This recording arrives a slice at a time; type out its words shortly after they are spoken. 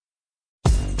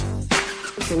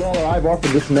Mr. Lawler, I've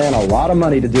offered this man a lot of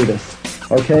money to do this,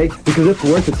 okay? Because it's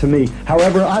worth it to me.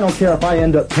 However, I don't care if I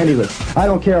end up penniless. I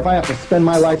don't care if I have to spend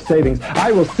my life savings.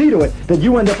 I will see to it that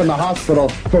you end up in the hospital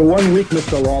for 1 week,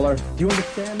 Mr. Lawler. Do you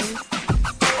understand me?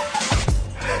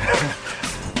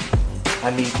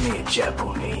 I need me a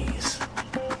Japanese.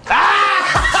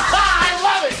 I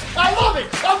love it! I love it!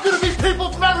 I'm gonna meet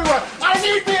people from everywhere. I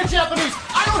need me a Japanese.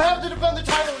 I don't have to defend the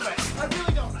title of it. I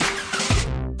really don't.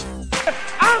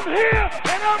 I'm here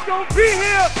and I'm gonna be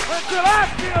here until I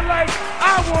feel like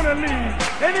I wanna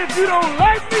leave. And if you don't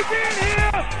like me being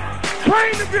here,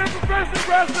 train to be a professional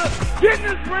wrestler, get in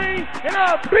this ring, and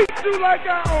I'll beat you like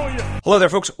I own you. Hello there,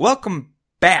 folks. Welcome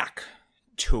back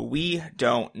to We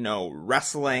Don't Know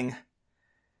Wrestling.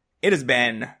 It has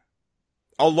been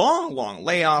a long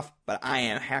layoff, but I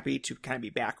am happy to kind of be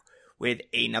back with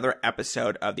another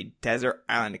episode of the Desert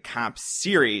Island Comp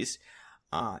series.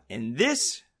 In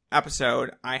this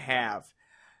episode, I have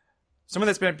someone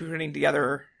that's been putting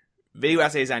together video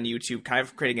essays on YouTube, kind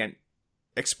of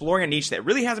exploring a niche that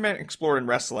really hasn't been explored in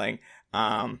wrestling.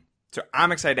 So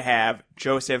I'm excited to have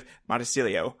Joseph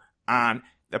Montecillo on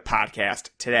the podcast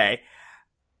today.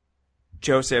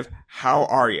 Joseph, how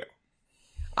are you?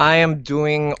 I am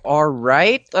doing all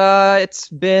right. It's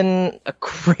been a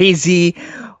crazy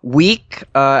week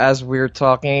as we're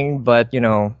talking, but,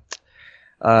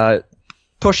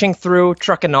 pushing through,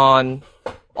 trucking on,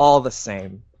 all the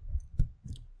same.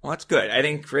 Well, that's good. I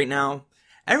think right now,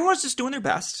 everyone's just doing their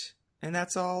best, and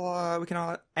that's all we can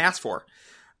all ask for.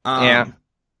 Yeah.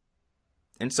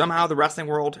 And somehow the wrestling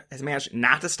world has managed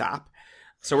not to stop,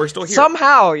 so we're still here.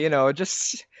 Somehow,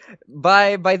 just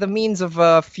by the means of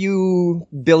a few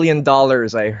 $1 billion,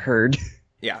 I heard.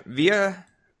 Yeah, via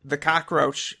the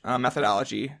cockroach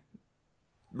methodology,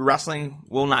 wrestling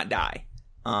will not die,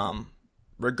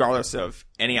 regardless of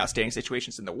any outstanding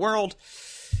situations in the world.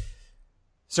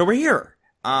 So we're here.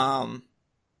 But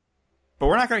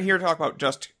we're not going to here to talk about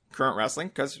just current wrestling,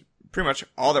 because pretty much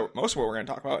most of what we're going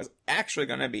to talk about is actually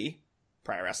going to be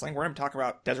prior wrestling. We're going to talk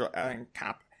about Desert Island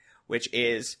Comp, which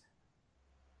is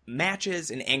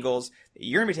matches and angles that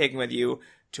you're going to be taking with you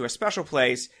to a special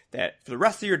place that for the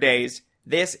rest of your days,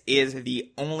 this is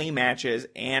the only matches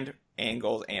and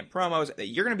angles and promos that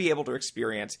you're going to be able to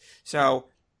experience. So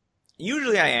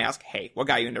usually I ask, hey, what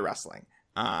got you into wrestling?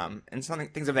 And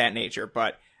things of that nature.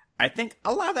 But I think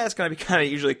a lot of that's going to be kind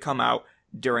of usually come out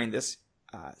during this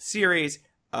series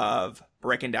of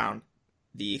breaking down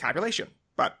the compilation.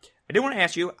 But I did want to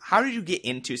ask you, how did you get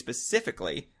into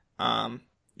specifically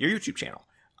your YouTube channel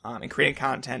and creating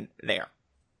content there?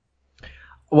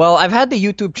 Well, I've had the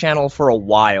YouTube channel for a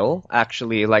while,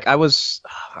 actually. Like, I was,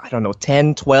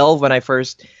 10, 12 when I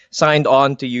first signed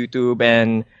on to YouTube,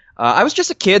 and I was just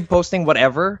a kid posting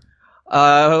whatever.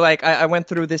 I went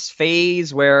through this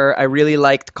phase where I really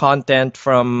liked content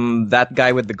from that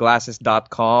guy with the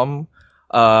glasses.com,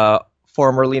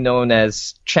 formerly known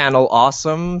as Channel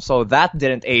Awesome, so that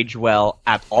didn't age well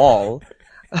at all.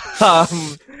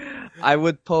 I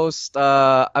would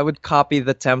copy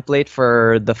the template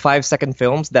for the 5-second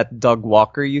films that Doug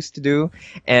Walker used to do,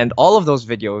 and all of those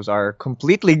videos are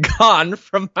completely gone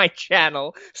from my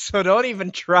channel, so don't even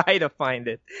try to find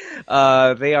it.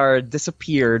 They are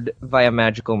disappeared via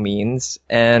magical means,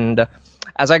 and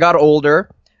as I got older,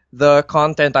 the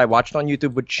content I watched on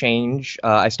YouTube would change.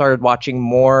 I started watching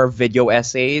more video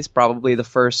essays. Probably the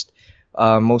first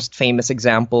most famous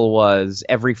example was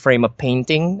Every Frame a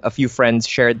Painting. A few friends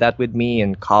shared that with me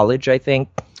in college, I think.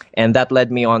 And that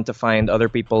led me on to find other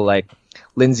people like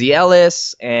Lindsay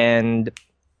Ellis, and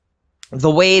the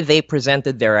way they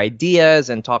presented their ideas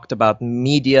and talked about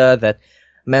media that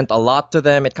meant a lot to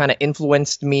them, it kind of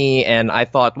influenced me. And I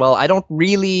thought, well, I don't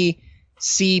really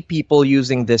see people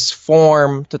using this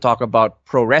form to talk about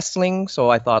pro wrestling, so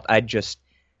I thought I'd just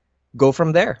go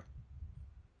from there.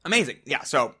 Amazing. Yeah,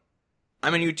 so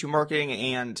I'm in YouTube marketing,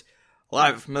 and a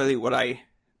lot of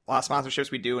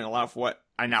sponsorships we do, and a lot of what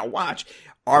I now watch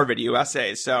are video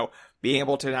essays. So being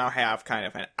able to now have kind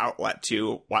of an outlet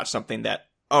to watch something that,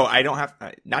 I don't have,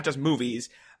 not just movies,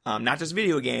 not just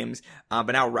video games,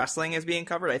 but now wrestling is being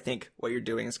covered. I think what you're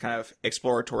doing is kind of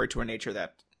exploratory to a nature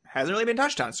that hasn't really been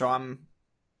touched on. So I'm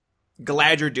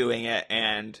glad you're doing it,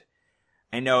 and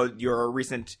I know your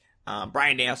recent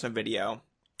Bryan Danielson video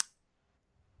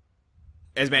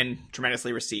has been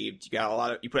tremendously received.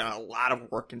 You put on a lot of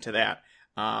work into that.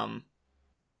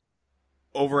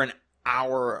 Over an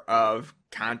hour of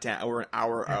content, over an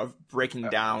hour of breaking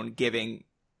down, giving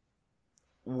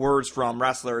words from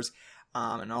wrestlers,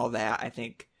 and all that. I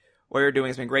think what you're doing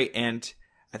has been great, and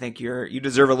I think you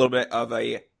deserve a little bit of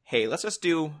a, hey, let's just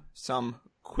do some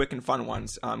quick and fun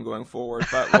ones going forward,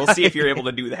 but we'll see if you're able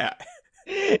to do that.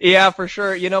 Yeah, for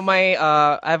sure. You know,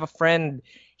 I have a friend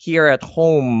here at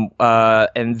home,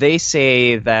 and they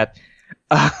say that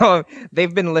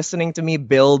they've been listening to me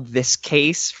build this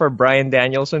case for Bryan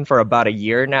Danielson for about a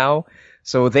year now.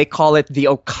 So they call it the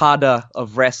Okada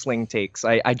of wrestling takes.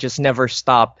 I just never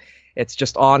stop. It's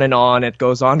just on and on. It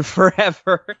goes on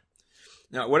forever.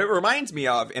 Now, what it reminds me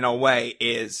of, in a way,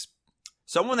 is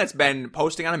someone that's been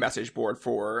posting on a message board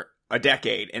for a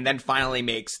decade and then finally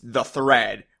makes the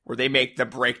thread where they make the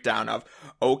breakdown of,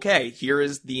 okay, here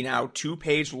is the now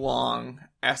 2-page long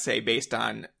essay based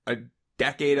on a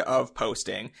decade of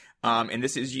posting. And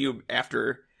this is you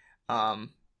after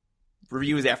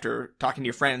reviews, after talking to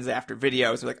your friends, after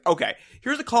videos. Like, okay,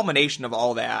 here's the culmination of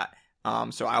all that.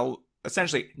 So I'll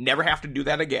essentially never have to do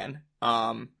that again.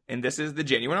 And this is the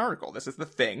genuine article. This is the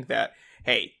thing that,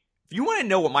 hey, if you want to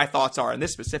know what my thoughts are on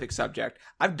this specific subject,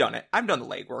 I've done it. I've done the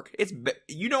legwork.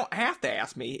 You don't have to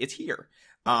ask me. It's here.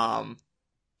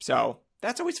 So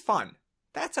that's always fun.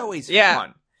 That's always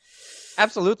fun.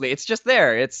 Absolutely. It's just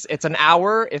there. It's an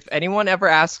hour. If anyone ever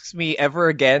asks me ever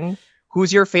again,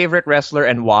 who's your favorite wrestler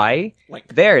and why?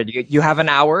 There, you have an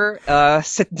hour.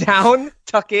 Sit down,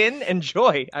 tuck in,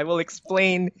 enjoy. I will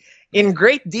explain in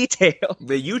great detail.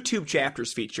 The YouTube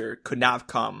chapters feature could not have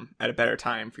come at a better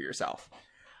time for yourself.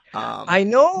 I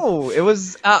know. It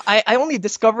was. I only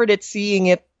discovered it seeing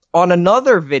it on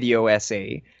another video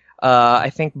essay. I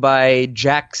think by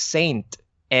Jack Saint,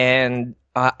 and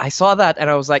I saw that and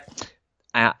I was like,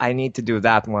 I need to do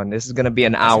that one. This is gonna be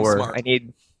an hour. Smart. I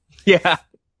need. Yeah.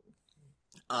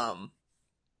 Well,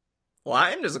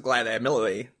 I'm just glad that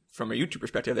admittedly, from a YouTube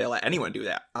perspective, they let anyone do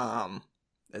that.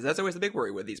 That's always the big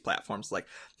worry with these platforms. Like,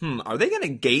 are they going to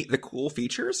gate the cool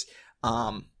features?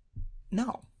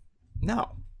 No.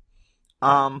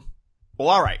 Well,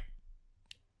 all right.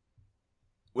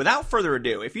 Without further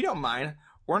ado, if you don't mind,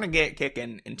 we're going to get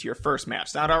kicking into your first match.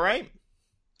 Sound all right?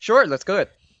 Sure, let's go.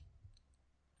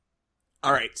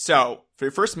 All right. So for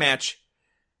your first match,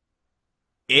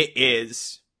 it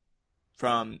is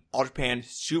from All Japan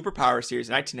Super Power Series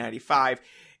 1995.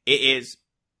 It is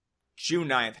June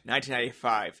 9th,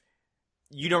 1995.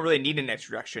 You don't really need an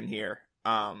introduction here.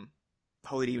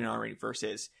 Holy Demon Army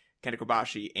versus Kenta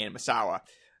Kobashi and Misawa.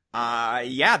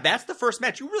 Yeah, that's the first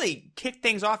match. You really kicked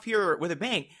things off here with a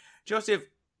bang. Joseph,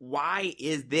 why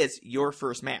is this your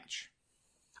first match?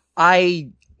 I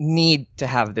need to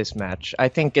have this match. I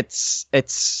think it's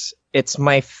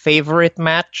my favorite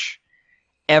match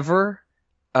ever.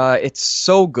 It's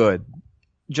so good.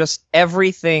 Just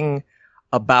everything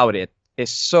about it is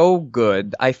so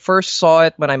good. I first saw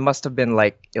it when I must have been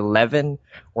like 11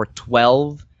 or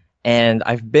 12, and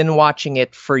I've been watching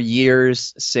it for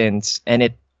years since, and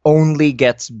it only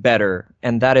gets better,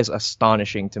 and that is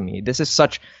astonishing to me. This is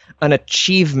such an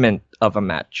achievement of a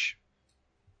match.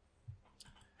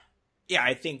 Yeah,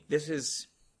 I think this is,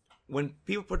 when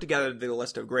people put together the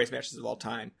list of greatest matches of all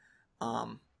time,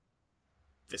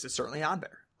 this is certainly on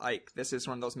there. Like, this is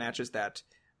one of those matches that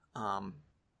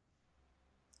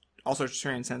also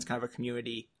transcends kind of a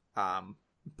community,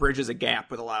 bridges a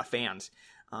gap with a lot of fans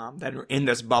that are in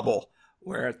this bubble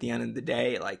where at the end of the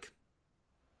day, like,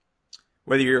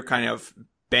 whether you're kind of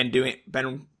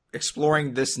been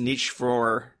exploring this niche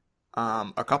for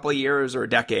a couple of years or a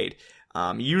decade,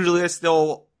 usually it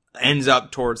still ends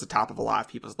up towards the top of a lot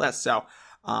of people's lists. So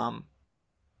I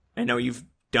know you've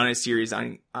done a series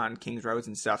on King's Roads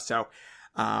and stuff, so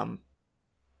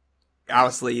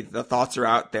obviously the thoughts are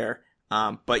out there.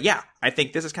 But yeah, I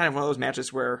think this is kind of one of those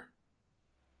matches where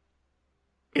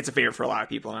it's a favorite for a lot of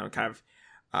people, and I'm kind of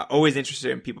always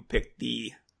interested in people pick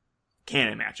the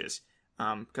canon matches,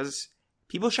 because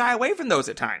people shy away from those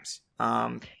at times.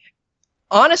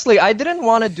 Honestly, I didn't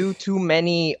want to do too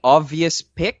many obvious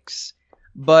picks,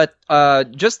 but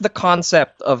just the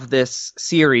concept of this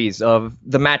series of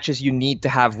the matches you need to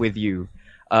have with you,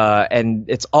 and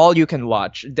it's all you can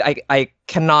watch. I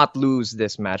cannot lose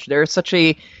this match. There's such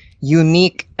a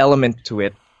unique element to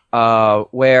it,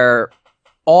 where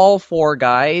all four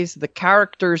guys, the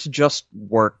characters just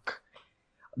work.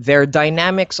 Their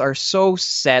dynamics are so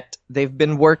set. They've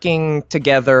been working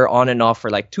together on and off for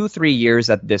like 2-3 years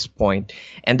at this point.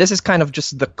 And this is kind of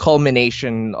just the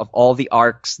culmination of all the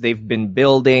arcs they've been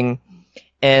building.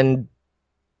 And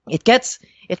it gets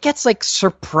like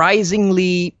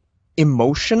surprisingly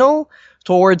emotional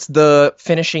towards the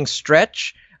finishing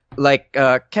stretch. Like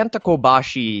Kenta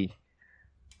Kobashi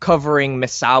covering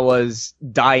Misawa's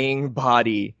dying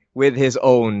body with his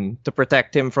own to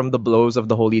protect him from the blows of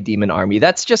the Holy Demon Army.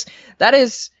 That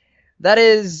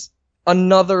is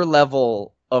another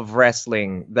level of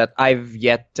wrestling that I've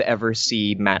yet to ever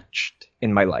see matched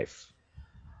in my life.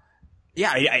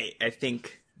 Yeah, I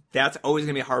think that's always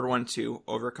going to be a hard one to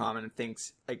overcome. And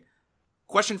things like,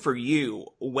 question for you,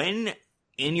 when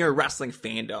in your wrestling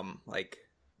fandom, like,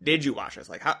 did you watch this?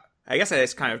 Like, how, I guess that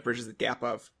just kind of bridges the gap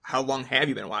of how long have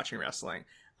you been watching wrestling?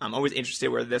 I'm always interested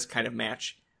where this kind of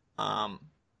match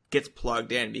gets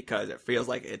plugged in, because it feels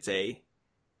like it's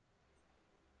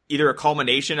either a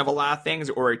culmination of a lot of things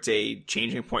or it's a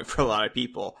changing point for a lot of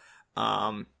people.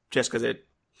 Just because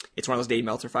it's one of those Dave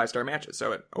Meltzer 5-star matches.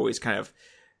 So it always kind of,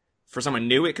 for someone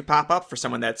new, it could pop up. For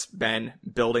someone that's been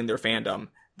building their fandom,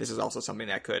 this is also something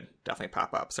that could definitely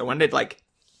pop up. So when did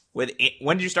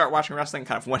you start watching wrestling?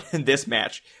 Kind of when did this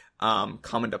match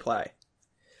come into play?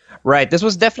 Right. This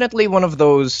was definitely one of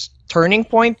those turning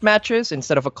point matches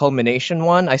instead of a culmination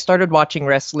one. I started watching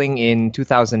wrestling in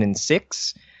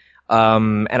 2006.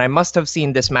 And I must have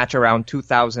seen this match around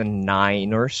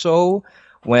 2009 or so,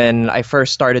 when I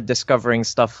first started discovering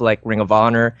stuff like Ring of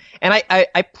Honor. And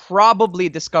I probably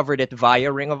discovered it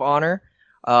via Ring of Honor,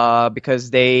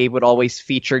 because they would always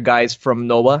feature guys from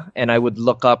Noah, and I would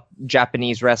look up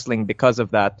Japanese wrestling because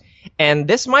of that. And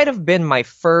this might have been my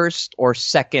first or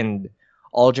second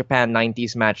All Japan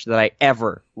 90s match that I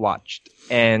ever watched.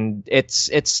 And it's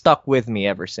stuck with me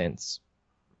ever since.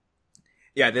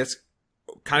 Yeah, this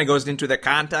kind of goes into the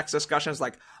context discussions,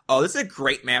 like, oh, this is a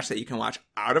great match that you can watch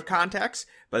out of context,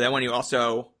 but then when you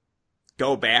also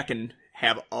go back and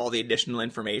have all the additional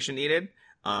information needed,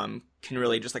 can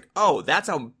really just like, oh, that's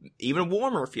a even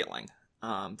warmer feeling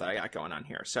that I got going on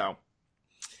here. So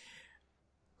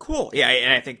cool. Yeah,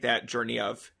 and I think that journey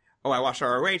of, oh, I watched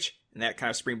ROH, and that kind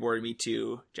of springboarded me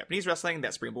to Japanese wrestling,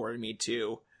 that springboarded me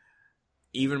to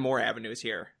even more avenues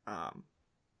here.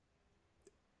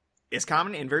 It's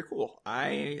common and very cool.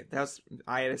 I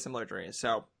had a similar journey.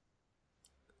 So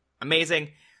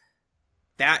amazing.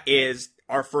 That is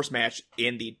our first match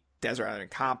in the Desert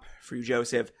Island Comp for you,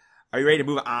 Joseph. Are you ready to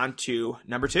move on to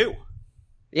number 2?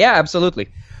 Yeah, absolutely.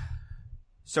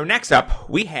 So next up,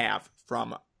 we have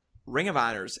from Ring of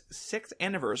Honor's 6th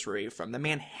anniversary from the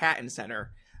Manhattan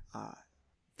Center,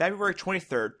 February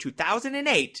 23rd,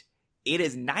 2008. It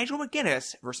is Nigel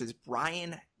McGuinness versus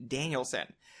Bryan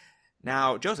Danielson.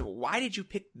 Now, Joseph, why did you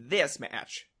pick this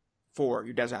match for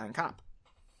your Desert Island Comp?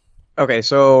 Okay,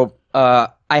 so I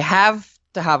have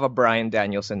to have a Bryan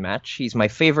Danielson match. He's my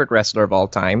favorite wrestler of all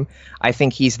time. I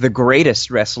think he's the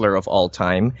greatest wrestler of all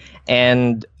time.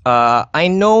 And I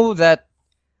know that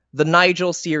the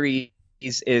Nigel series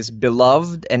is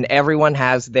beloved and everyone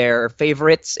has their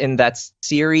favorites in that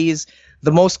series.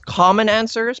 The most common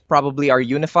answers probably are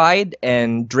Unified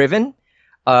and Driven.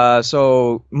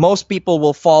 So most people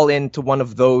will fall into one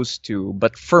of those two.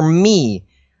 But for me,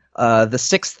 the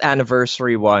 6th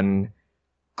anniversary one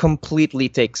completely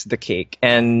takes the cake.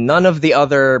 And none of the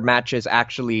other matches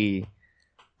actually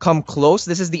come close.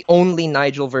 This is the only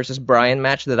Nigel versus Bryan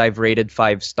match that I've rated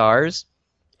 5 stars.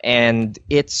 And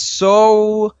it's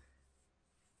so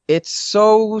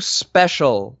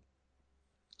special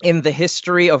in the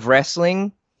history of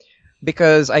wrestling,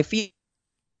 because I feel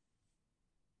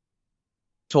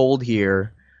told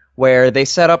here where they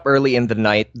set up early in the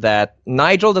night that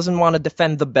Nigel doesn't want to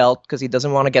defend the belt because he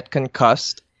doesn't want to get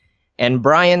concussed. And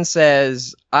Bryan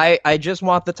says, I just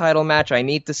want the title match. I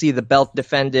need to see the belt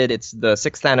defended. It's the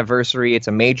 6th anniversary. It's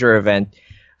a major event.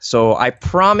 So I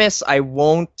promise I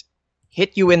won't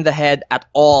hit you in the head at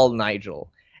all,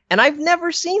 Nigel. And I've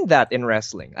never seen that in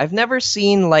wrestling. I've never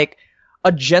seen like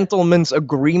a gentleman's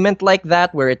agreement like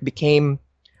that where it became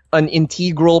an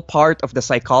integral part of the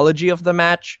psychology of the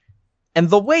match. And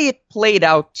the way it played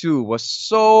out too was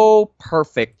so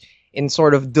perfect in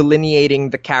sort of delineating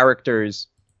the characters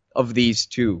of these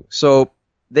two. So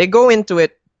they go into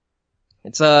it.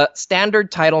 It's a standard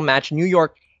title match. New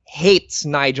York hates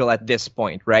Nigel at this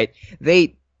point, right?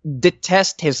 They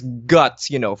detest his guts,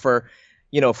 for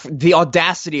the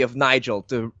audacity of Nigel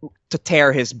to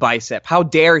tear his bicep. How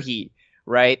dare he,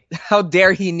 right? How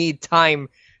dare he need time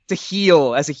to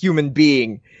heal as a human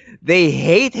being? They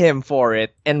hate him for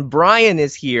it. And Bryan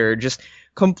is here just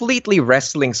completely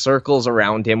wrestling circles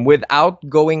around him without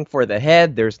going for the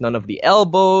head. There's none of the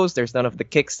elbows. There's none of the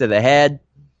kicks to the head.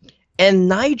 And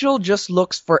Nigel just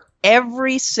looks for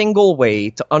every single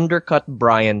way to undercut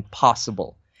Bryan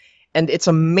possible. And it's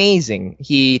amazing.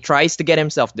 He tries to get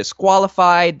himself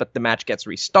disqualified, but the match gets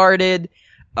restarted.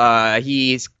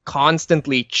 He's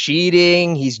constantly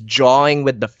cheating. He's jawing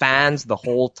with the fans the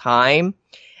whole time.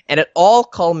 And it all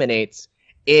culminates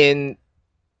in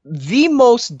the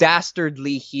most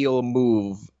dastardly heel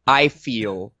move I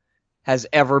feel has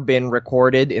ever been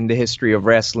recorded in the history of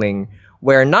wrestling,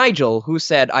 where Nigel, who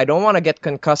said, "I don't want to get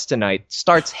concussed tonight,"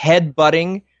 starts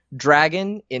headbutting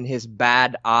Dragon in his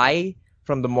bad eye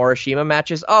from the Morishima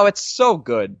matches. Oh, it's so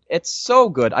good. It's so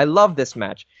good. I love this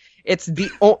match. It's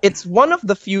one of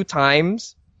the few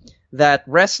times that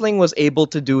wrestling was able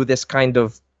to do this kind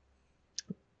of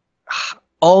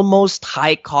almost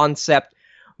high concept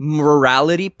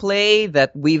morality play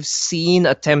that we've seen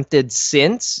attempted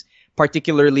since,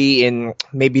 particularly in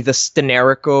maybe the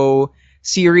Stenerico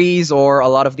series or a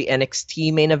lot of the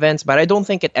NXT main events, but I don't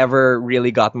think it ever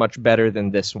really got much better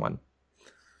than this one.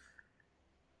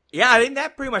 Yeah, I think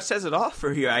that pretty much says it all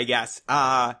for you, I guess.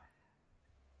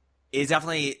 It's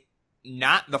definitely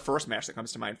not the first match that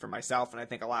comes to mind for myself, and I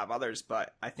think a lot of others,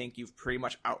 but I think you've pretty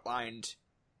much outlined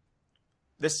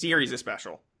this series is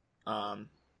special.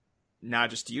 Not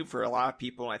just to you, for a lot of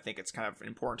people. I think it's kind of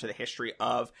important to the history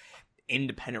of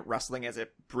independent wrestling as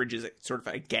it bridges sort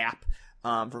of a gap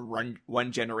from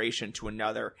one generation to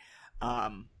another.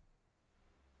 I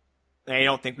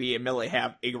don't think we immediately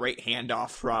have a great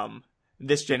handoff from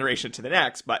this generation to the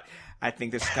next, but I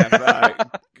think this is kind of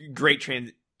a great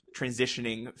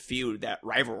transitioning feud, that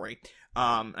rivalry.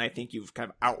 I think you've kind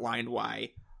of outlined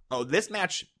why, this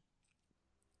match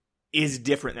is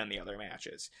different than the other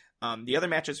matches. The other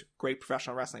matches, great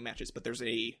professional wrestling matches, but there's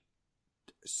a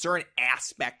certain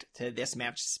aspect to this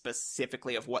match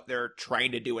specifically of what they're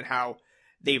trying to do and how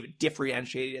they've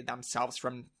differentiated themselves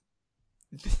from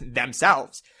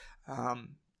themselves to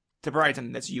provide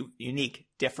something that's unique,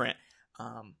 different,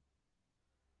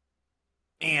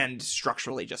 and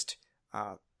structurally just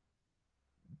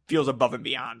feels above and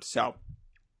beyond. So,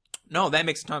 no, that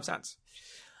makes a ton of sense.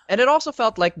 And it also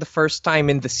felt like the first time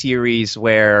in the series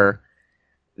where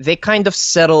they kind of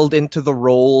settled into the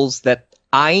roles that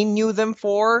I knew them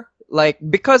for. Like,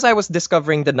 because I was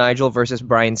discovering the Nigel versus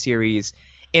Bryan series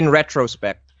in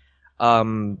retrospect,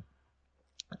 I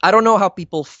don't know how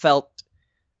people felt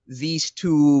these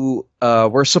two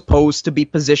were supposed to be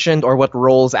positioned or what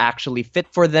roles actually fit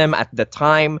for them at the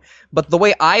time. But the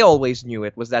way I always knew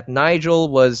it was that Nigel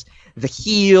was the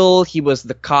heel, he was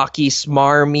the cocky,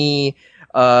 smarmy,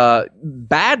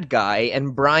 bad guy,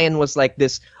 and Bryan was like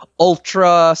this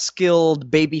ultra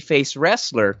skilled babyface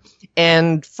wrestler.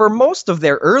 And for most of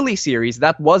their early series,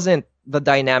 that wasn't the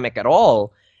dynamic at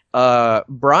all.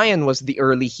 Bryan was the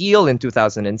early heel in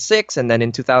 2006, and then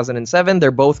in 2007,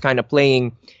 they're both kind of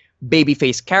playing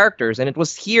babyface characters. And it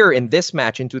was here in this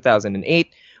match in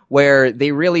 2008 where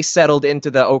they really settled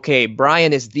into the, okay,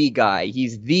 Bryan is the guy.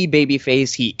 He's the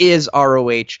babyface. He is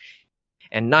ROH.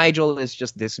 And Nigel is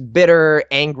just this bitter,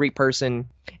 angry person,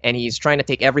 and he's trying to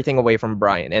take everything away from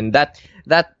Bryan. And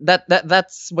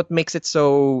that's what makes it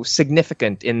so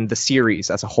significant in the series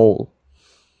as a whole.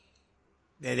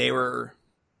 They were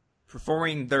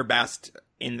performing their best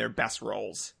in their best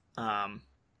roles.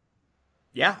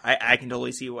 Yeah, I can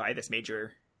totally see why this made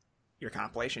your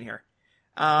compilation here.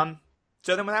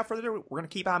 So then without further ado, we're going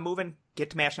to keep on moving,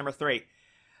 get to match number 3.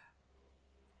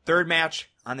 Third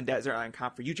match on the Desert Island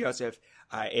Comp for you, Joseph,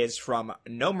 is from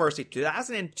No Mercy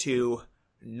 2002,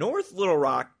 North Little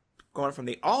Rock, going from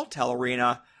the Alltel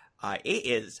Arena. It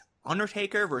is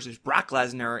Undertaker versus Brock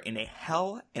Lesnar in a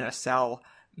Hell in a Cell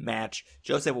match.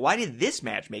 Joseph, why did this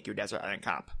match make your Desert Island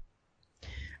Comp?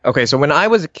 Okay, so when I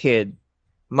was a kid,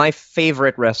 my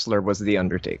favorite wrestler was The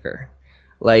Undertaker.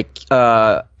 Like,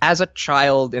 as a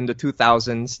child in the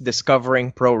 2000s,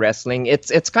 discovering pro wrestling,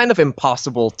 it's kind of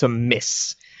impossible to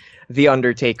miss The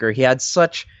Undertaker. He had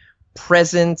such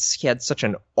presence, he had such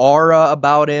an aura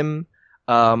about him,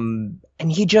 and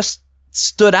he just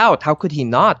stood out. How could he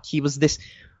not? He was this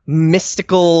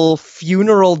mystical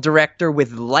funeral director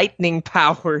with lightning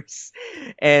powers,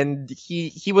 and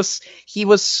he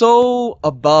was so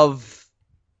above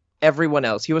everyone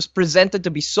else. He was presented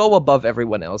to be so above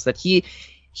everyone else that he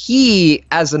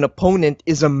as an opponent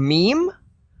is a meme.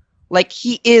 Like,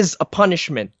 he is a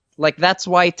punishment. Like, that's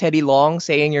why Teddy Long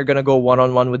saying you're gonna go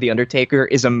one-on-one with The Undertaker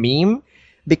is a meme,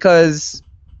 because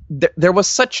there was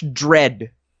such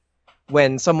dread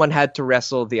when someone had to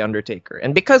wrestle The Undertaker.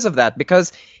 And because of that,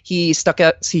 because he stuck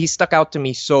out to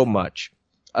me so much,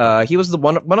 he was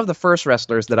one of the first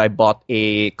wrestlers that I bought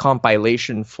a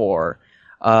compilation for.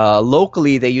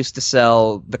 Locally, they used to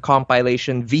sell the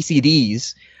compilation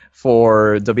VCDs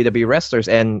for WWE wrestlers,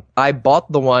 and I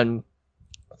bought the one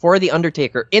for The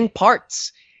Undertaker in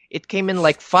parts. It came in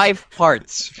like 5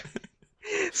 parts.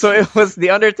 So it was The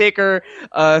Undertaker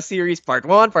series part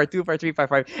 1, part 2, part 3, part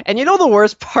 5. And you know the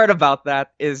worst part about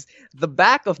that is the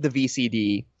back of the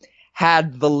VCD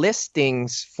had the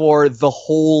listings for the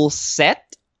whole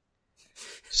set.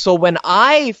 So when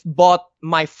I bought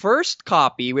my first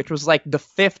copy, which was like the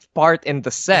 5th part in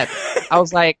the set, I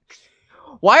was like,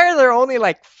 why are there only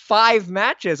like 5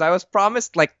 matches? I was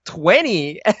promised like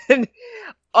 20. And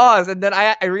then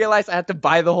I realized I had to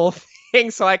buy the whole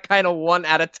thing, so I kind of one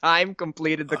at a time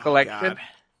completed the collection.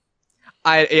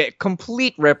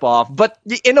 Complete ripoff, but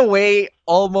in a way,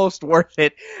 almost worth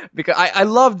it, because I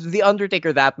loved The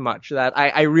Undertaker that much that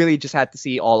I really just had to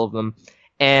see all of them.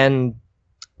 And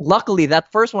luckily,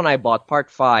 that first one I bought, Part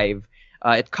 5,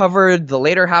 it covered the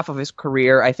later half of his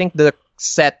career. I think the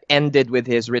set ended with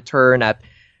his return at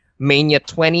Mania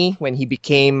 20, when he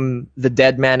became the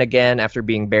Dead Man again after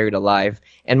being buried alive.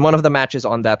 And one of the matches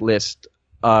on that list,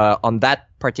 on that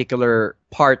particular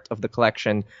part of the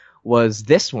collection, was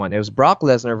this one. It was Brock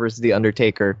Lesnar versus The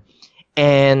Undertaker.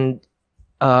 And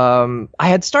I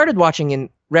had started watching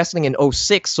wrestling in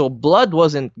 '06, so blood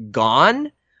wasn't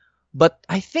gone. But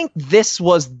I think this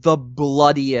was the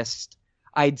bloodiest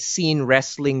I'd seen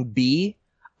wrestling be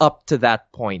up to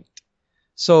that point.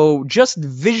 So just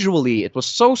visually, it was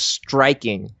so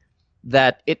striking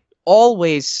that it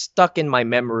always stuck in my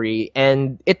memory,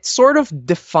 and it sort of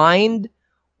defined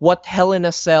what Hell in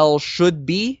a Cell should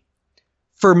be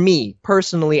for me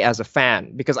personally as a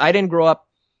fan, because I didn't grow up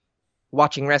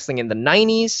watching wrestling in the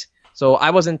 90s, so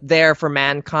I wasn't there for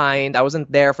Mankind, I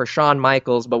wasn't there for Shawn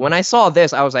Michaels, but when I saw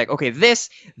this, I was like, okay, this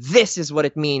is what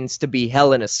it means to be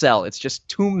Hell in a Cell. It's just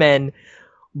 2 men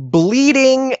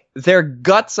bleeding their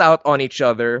guts out on each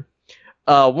other.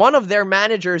 One of their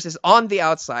managers is on the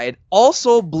outside,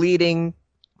 also bleeding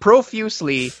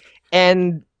profusely,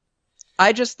 and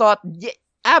I just thought, yeah,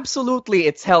 absolutely,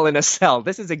 it's Hell in a Cell.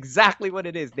 This is exactly what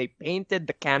it is. They painted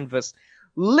the canvas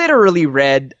literally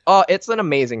red. Oh, it's an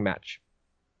amazing match.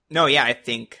 No, yeah, I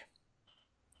think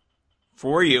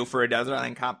for you, for a Desert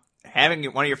Island Comp, having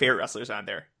one of your favorite wrestlers on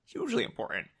there, hugely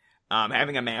important.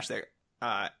 Having a match that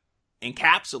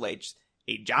encapsulates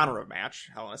a genre of match,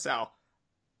 Hell in a Cell,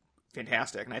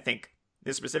 fantastic. And I think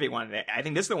this specific one, I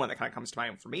think this is the one that kind of comes to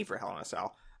mind for me for Hell in a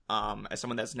Cell, as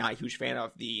someone that's not a huge fan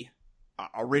of the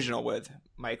original with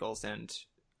Michaels and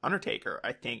Undertaker.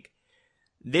 I think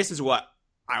this is what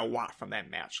I want from that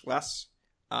match. Less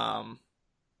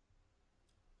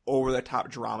over the top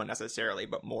drama necessarily,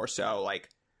 but more so like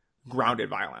grounded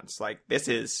violence. Like this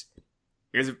is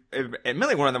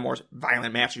admittedly one of the more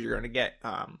violent matches you're going to get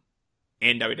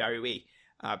in WWE,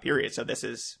 period. So this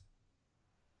is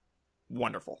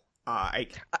wonderful. I'm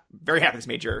very happy this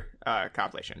made your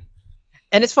compilation.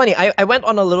 And it's funny, I went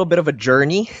on a little bit of a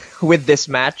journey with this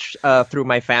match through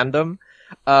my fandom.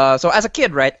 So as a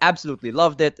kid, right, absolutely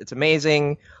loved it. It's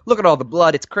amazing. Look at all the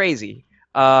blood. It's crazy.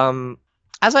 As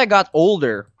I got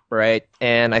older, right,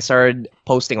 and I started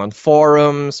posting on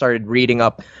forums, started reading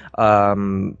up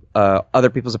other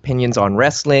people's opinions on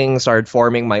wrestling, started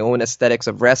forming my own aesthetics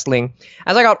of wrestling.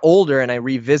 As I got older and I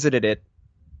revisited it,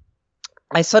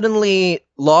 I suddenly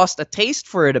lost a taste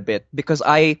for it a bit because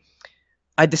I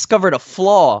discovered a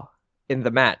flaw in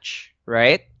the match,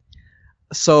 right?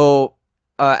 So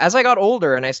as I got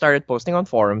older and I started posting on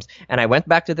forums and I went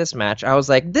back to this match, I was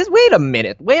like, wait a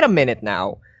minute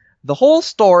now. The whole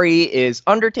story is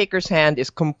Undertaker's hand is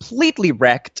completely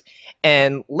wrecked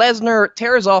and Lesnar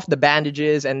tears off the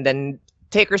bandages and then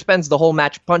Taker spends the whole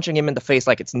match punching him in the face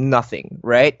like it's nothing,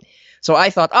 right? So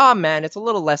I thought, man, it's a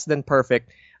little less than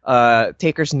perfect.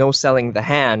 Taker's no-selling the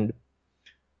hand.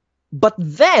 But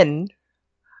then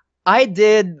I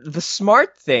did the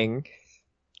smart thing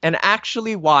and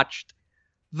actually watched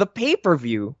the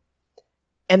pay-per-view.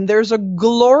 And there's a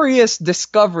glorious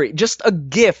discovery, just a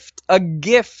gift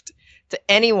to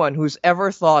anyone who's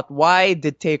ever thought, why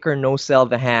did Taker no-sell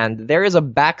the hand? There is a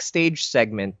backstage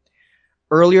segment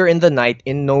earlier in the night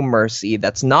in No Mercy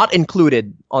that's not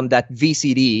included on that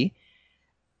VCD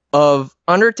of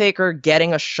Undertaker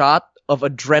getting a shot of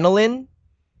adrenaline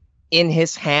in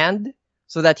his hand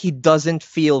so that he doesn't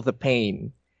feel the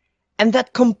pain. And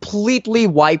that completely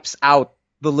wipes out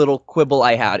the little quibble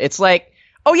I had. It's like,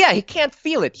 oh yeah, he can't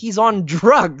feel it. He's on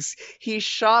drugs. He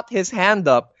shot his hand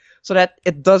up so that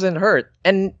it doesn't hurt.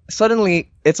 And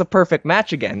suddenly, it's a perfect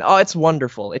match again. Oh, it's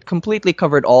wonderful. It completely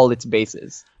covered all its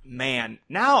bases. Man,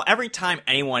 now every time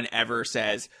anyone ever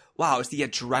says, wow, it's the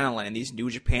adrenaline in these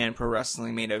New Japan Pro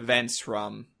Wrestling main events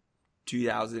from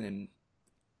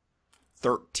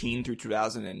 2013 through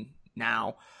 2000 and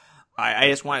now, I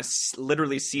just want to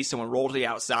literally see someone roll to the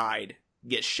outside,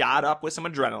 get shot up with some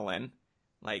adrenaline,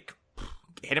 like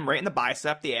hit him right in the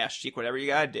bicep, the ass cheek, whatever you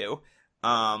gotta do.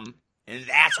 And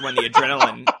that's when the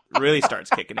adrenaline really starts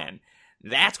kicking in.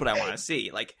 That's what I want to see.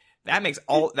 Like that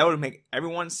would make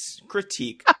everyone's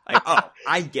critique like, oh,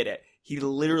 I get it. He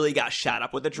literally got shot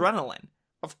up with adrenaline.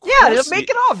 Of course. Yeah, it'll make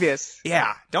it obvious.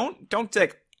 Yeah, don't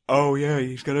like, oh yeah,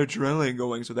 he's got adrenaline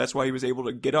going, so that's why he was able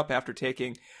to get up after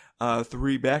taking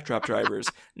 3 backdrop drivers.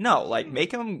 No, like,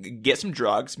 make him get some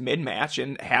drugs mid-match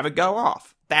and have it go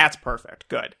off. That's perfect.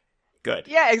 Good.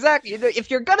 Yeah, exactly. If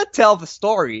you're gonna tell the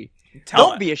story,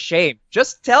 don't be ashamed.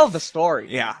 Just tell the story.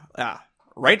 Yeah.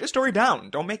 Write the story down.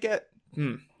 Don't make it.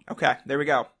 Okay, there we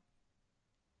go.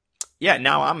 Yeah,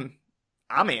 now I'm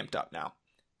amped up now.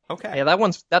 Okay. Yeah,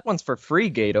 that one's for free,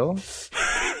 Gato.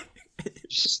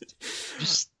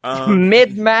 just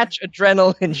mid-match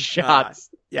adrenaline shots.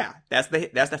 Yeah, that's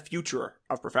the future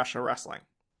of professional wrestling.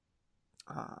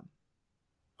 All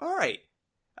right.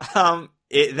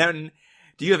 Then,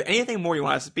 do you have anything more you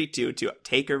want to speak to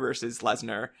Taker versus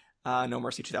Lesnar, No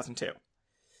Mercy 2002?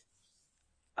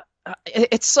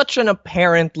 It's such an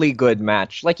apparently good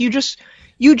match. Like, you just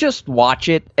watch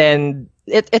it, and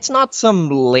it's not some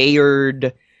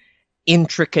layered,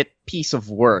 intricate piece of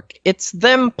work. It's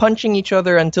them punching each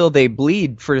other until they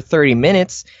bleed for 30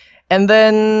 minutes, and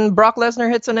then Brock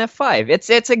Lesnar hits an F5.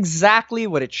 It's exactly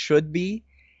what it should be,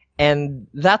 and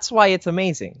that's why it's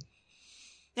amazing.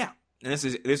 Yeah, and this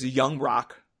is young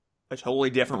Brock, a totally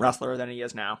different wrestler than he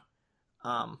is now.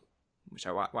 Which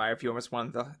why I feel is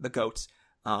one of the GOATs.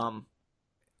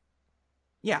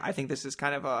 Yeah, I think this is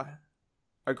kind of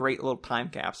a great little time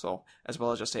capsule, as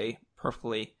well as just a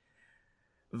perfectly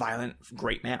violent,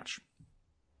 great match.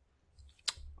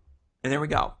 And there we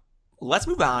go. Let's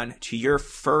move on to your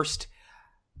first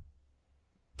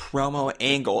promo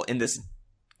angle in this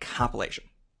compilation.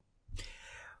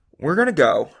 We're going to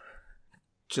go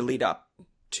to lead up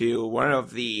to one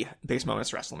of the biggest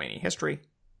moments in WrestleMania history.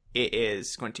 It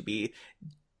is going to be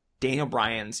Daniel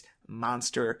Bryan's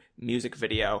monster music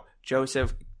video.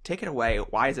 Joseph, take it away.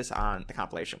 Why is this on the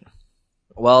compilation?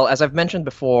 Well, as I've mentioned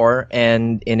before,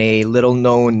 and in a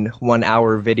little-known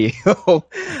 1-hour video,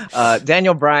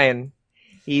 Daniel Bryan,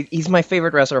 he's my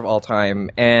favorite wrestler of all time.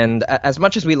 And as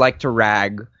much as we like to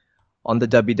rag on the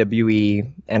WWE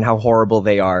and how horrible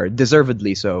they are,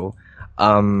 deservedly so,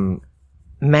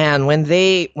 man, when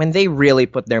they really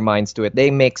put their minds to it,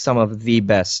 they make some of the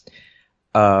best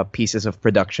pieces of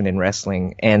production in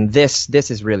wrestling, and this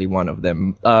is really one of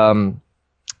them.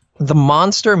 The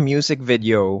monster music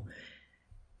video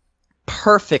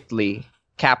perfectly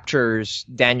captures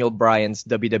Daniel Bryan's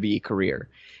WWE career,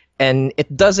 and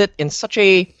it does it in such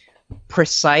a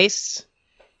precise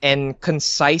and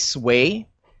concise way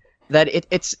that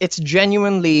it's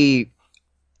genuinely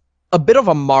a bit of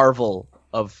a marvel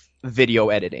of video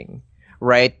editing,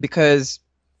 right? Because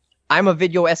I'm a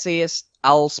video essayist.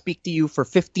 I'll speak to you for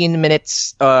 15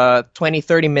 minutes, 20,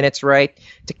 30 minutes, right?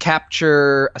 To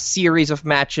capture a series of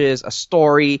matches, a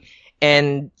story.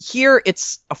 And here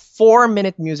it's a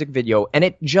 4-minute music video, and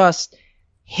it just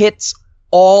hits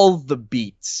all the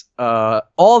beats,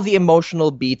 all the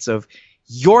emotional beats of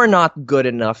you're not good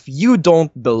enough, you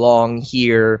don't belong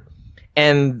here,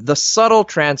 and the subtle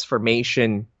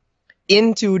transformation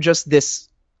into just this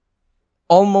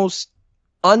almost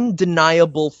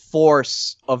undeniable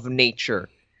force of nature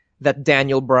that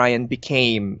Daniel Bryan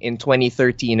became in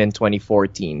 2013 and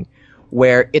 2014,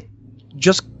 where it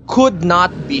just could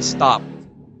not be stopped.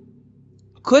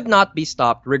 Could not be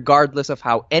stopped regardless of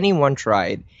how anyone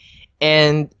tried.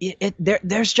 And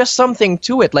there's just something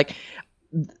to it. Like,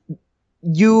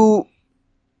 you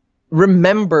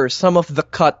remember some of the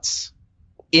cuts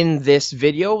in this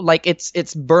video, like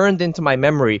it's burned into my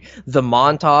memory. The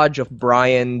montage of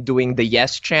Bryan doing the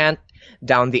yes chant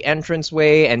down the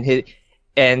entranceway,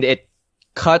 and it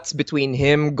cuts between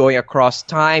him going across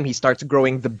time. He starts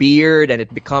growing the beard, and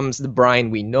it becomes the Bryan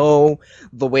we know.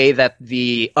 The way that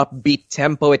the upbeat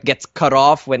tempo, it gets cut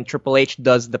off when Triple H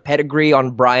does the pedigree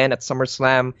on Bryan at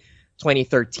SummerSlam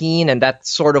 2013, and that's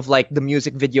sort of like the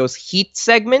music video's heat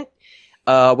segment.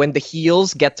 When the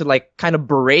heels get to like kind of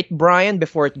berate Bryan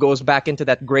before it goes back into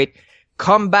that great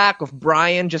comeback of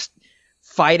Bryan just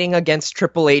fighting against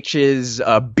Triple H's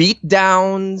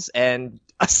beatdowns and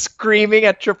screaming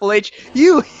at Triple H,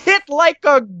 "You hit like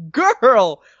a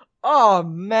girl!" Oh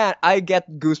man, I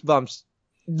get goosebumps.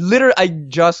 Literally, I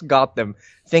just got them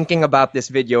thinking about this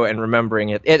video and remembering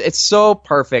it. It's so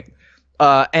perfect.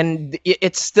 And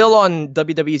it's still on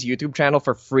WWE's YouTube channel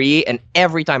for free, and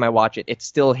every time I watch it, it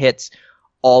still hits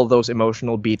all those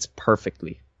emotional beats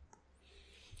perfectly.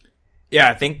 Yeah,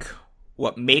 I think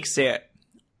what makes it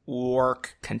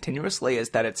work continuously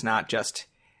is that it's not just,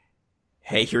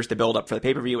 hey, here's the build-up for the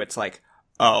pay-per-view. It's like,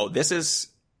 oh, this is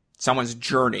someone's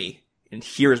journey, and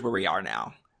here's where we are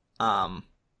now.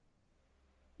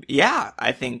 Yeah,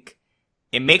 I think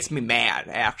it makes me mad,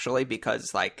 actually,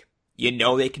 because, like, you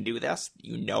know they can do this.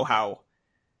 You know how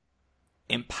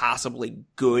impossibly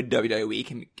good WWE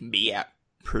can be at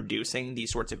producing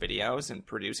these sorts of videos and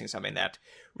producing something that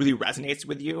really resonates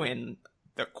with you in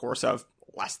the course of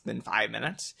less than 5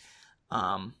 minutes.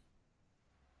 And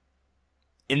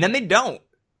then they don't.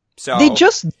 So They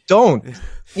just don't.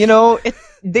 You know,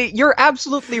 you're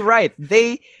absolutely right.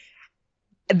 There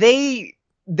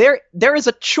is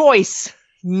a choice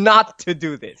not to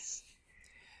do this.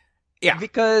 Yeah.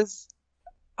 Because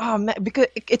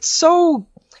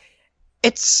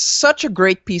it's such a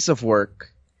great piece of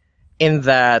work in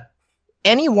that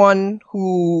anyone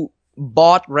who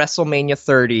bought WrestleMania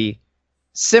 30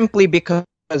 simply because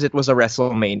it was a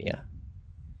WrestleMania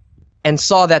and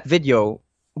saw that video,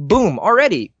 boom,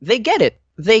 already, they get it.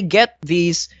 They get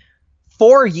these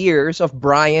 4 years of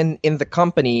Bryan in the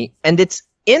company, and it's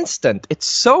instant. It's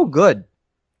so good.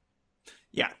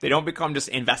 Yeah, they don't become just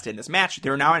invested in this match.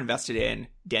 They're now invested in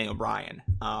Daniel Bryan.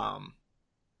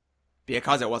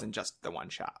 Because it wasn't just the one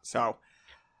shot. So,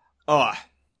 fucking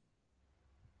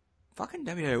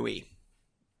WWE.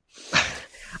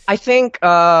 I think there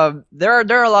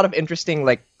are a lot of interesting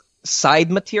like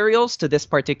side materials to this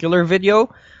particular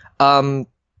video.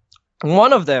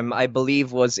 One of them, I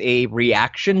believe, was a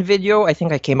reaction video I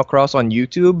think I came across on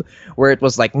YouTube where it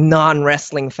was like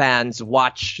non-wrestling fans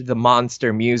watch the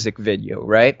Monster music video,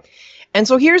 right? And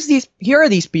so here are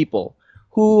these people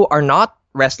who are not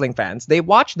wrestling fans. They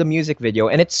watch the music video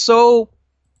and it's so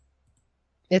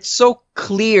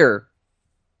clear.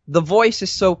 The voice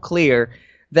is so clear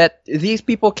that these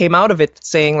people came out of it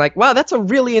saying like, wow, that's a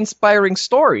really inspiring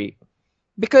story.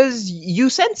 Because you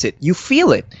sense it, you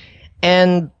feel it.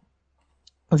 And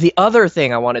the other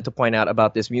thing I wanted to point out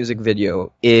about this music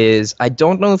video is, I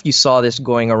don't know if you saw this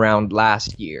going around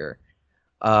last year,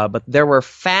 but there were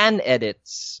fan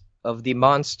edits of the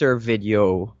Monster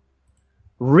video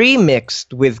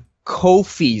remixed with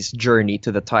Kofi's journey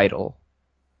to the title.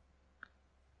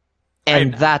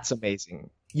 And that's amazing.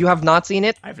 You have not seen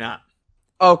it? I've not.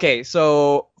 Okay,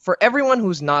 so for everyone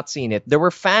who's not seen it, there were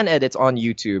fan edits on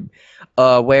YouTube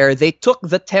where they took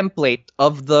the template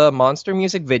of the Monster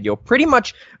music video, pretty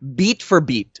much beat for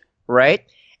beat, right?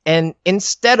 And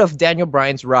instead of Daniel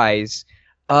Bryan's rise,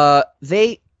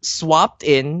 they swapped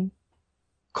in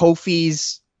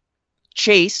Kofi's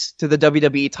chase to the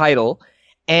WWE title.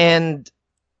 And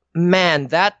man,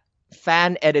 that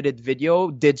fan edited video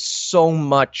did so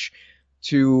much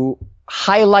to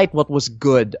highlight what was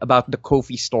good about the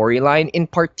Kofi storyline, in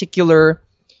particular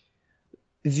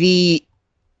the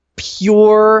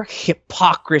pure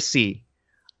hypocrisy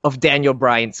of Daniel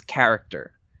Bryan's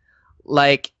character.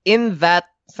 Like in that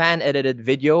fan edited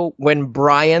video, when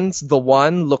Bryan's the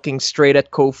one looking straight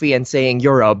at Kofi and saying,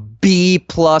 "You're a B+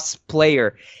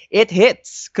 player," it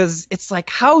hits, because it's like,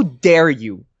 how dare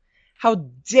you? How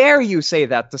dare you say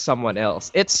that to someone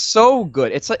else? It's so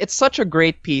good. It's such a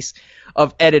great piece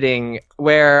of editing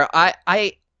where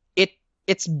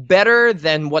it's better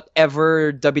than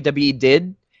whatever WWE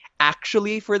did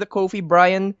actually for the Kofi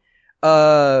Bryan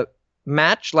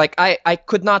match. Like I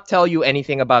could not tell you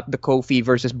anything about the Kofi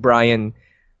versus Bryan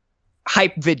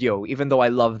hype video, even though I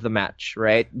love the match,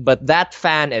 right? But that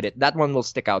fan edit, that one will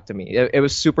stick out to me. It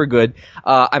was super good.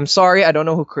 I'm sorry, I don't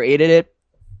know who created it,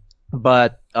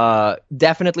 but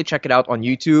definitely check it out on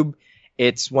YouTube.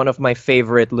 It's one of my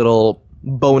favorite little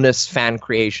bonus fan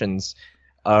creations,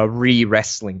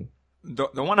 re-wrestling.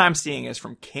 The one I'm seeing is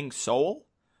from King Soul,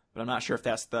 but I'm not sure if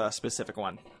that's the specific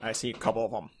one. I see a couple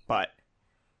of them, but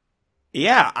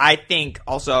yeah, I think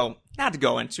also, not to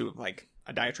go into like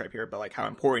a diatribe here, but like how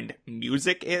important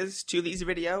music is to these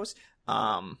videos,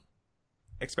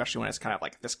 especially when it's kind of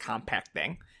like this compact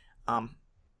thing.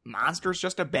 Monster's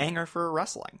just a banger for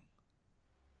wrestling.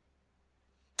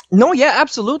 No, yeah,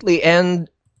 absolutely. And,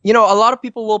 you know, a lot of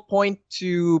people will point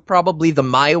to probably the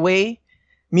My Way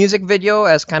music video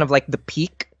as kind of like the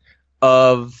peak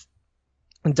of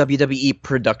WWE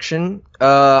production.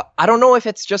 I don't know if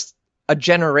it's just a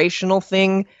generational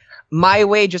thing. My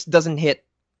Way just doesn't hit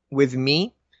with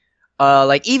me.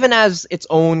 Like, even as its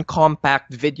own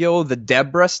compact video, the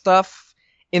Debra stuff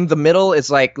in the middle is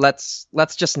like, let's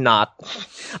just not.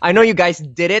 I know you guys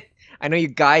did it. I know you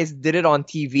guys did it on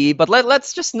TV, but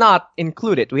let's just not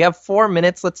include it. We have 4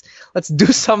 minutes. Let's do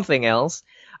something else.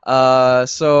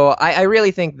 So I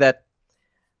really think that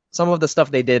some of the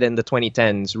stuff they did in the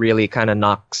 2010s really kind of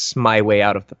knocks My Way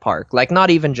out of the park. Like,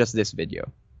 not even just this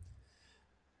video.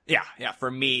 Yeah. For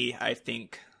me, I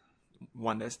think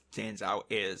one that stands out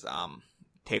is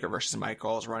Taker versus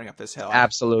Michaels running up this hill.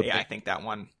 Absolutely. Yeah, I think that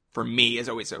one for me is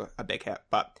always a big hit.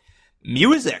 But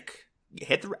music,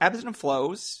 hit the ebbs and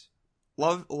flows.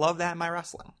 Love that in my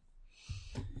wrestling.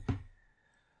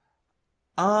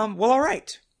 Well, all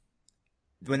right.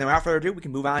 without further ado, we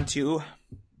can move on to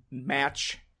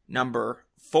match number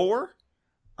 4.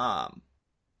 How's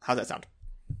that sound?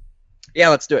 Yeah,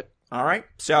 let's do it. All right.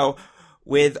 So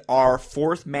with our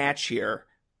 4th match here,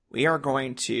 we are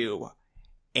going to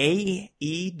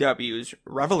AEW's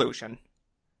Revolution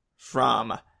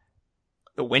from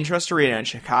the Wintrust Arena in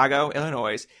Chicago,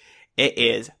 Illinois. It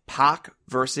is Pac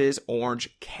versus Orange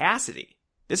Cassidy.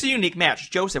 This is a unique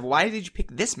match. Joseph, why did you pick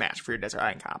this match for your Desert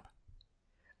Island comp?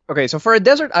 Okay, so for a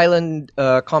Desert Island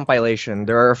compilation,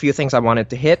 there are a few things I wanted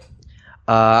to hit.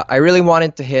 I really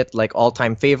wanted to hit like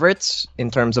all-time favorites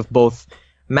in terms of both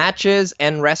matches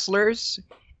and wrestlers,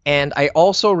 and I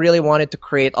also really wanted to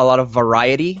create a lot of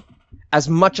variety. As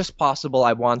much as possible,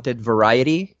 I wanted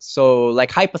variety. So,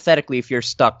 like, hypothetically, if you're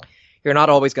stuck, you're not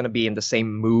always going to be in the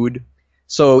same mood.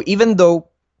 So even though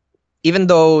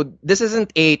this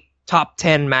isn't a top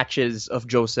 10 matches of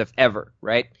Joseph ever,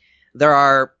 right? There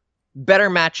are better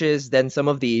matches than some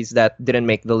of these that didn't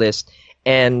make the list.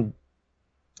 And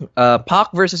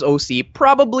Pac versus OC,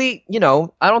 probably,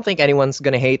 I don't think anyone's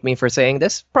going to hate me for saying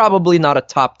this, probably not a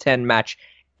top 10 match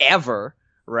ever,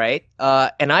 right?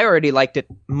 And I already liked it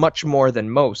much more than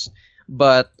most.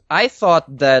 But I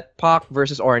thought that Pac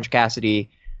versus Orange Cassidy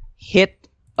hit...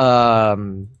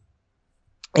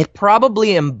 it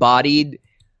probably embodied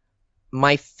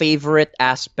my favorite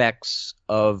aspects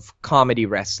of comedy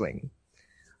wrestling.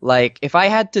 Like, if I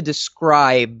had to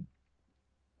describe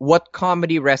what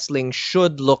comedy wrestling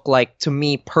should look like to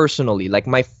me personally, like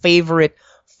my favorite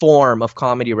form of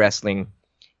comedy wrestling,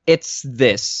 it's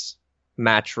this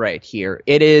match right here.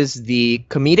 It is the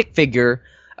comedic figure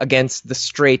against the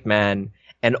straight man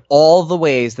and all the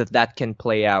ways that can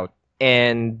play out.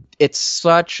 And it's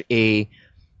such a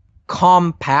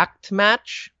compact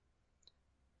match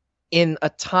in a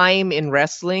time in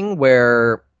wrestling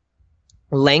where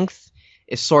length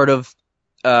is sort of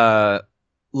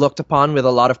looked upon with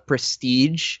a lot of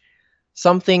prestige.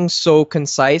 Something so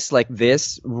concise like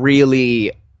this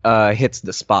really hits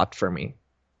the spot for me.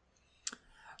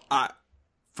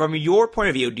 From your point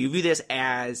of view, do you view this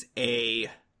as a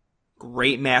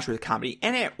great match with comedy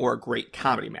in it or a great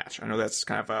comedy match? I know that's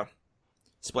kind of a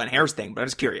splitting hairs thing, but I'm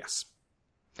just curious.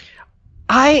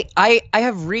 I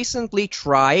have recently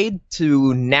tried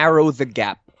to narrow the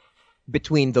gap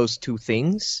between those two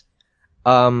things.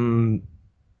 I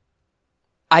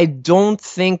don't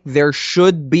think there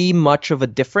should be much of a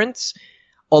difference,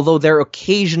 although there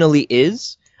occasionally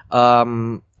is.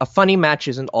 A funny match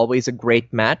isn't always a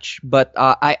great match, but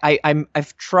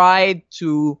I've tried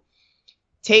to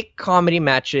take comedy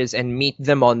matches and meet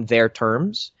them on their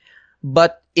terms.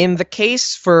 But in the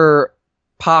case for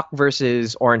Pac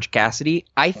versus Orange Cassidy,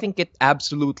 I think it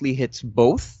absolutely hits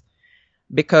both.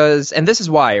 Because, and this is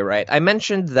why, right? I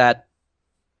mentioned that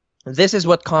this is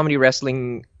what comedy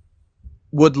wrestling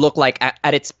would look like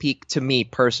at its peak to me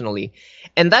personally.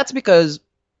 And that's because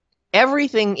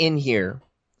everything in here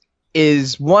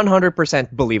is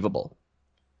 100% believable.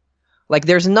 Like,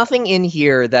 there's nothing in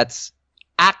here that's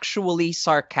actually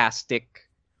sarcastic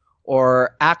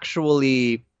or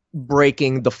actually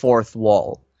breaking the fourth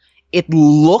wall. It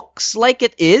looks like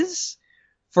it is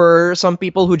for some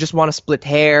people who just want to split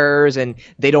hairs and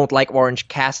they don't like Orange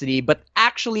Cassidy, but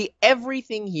actually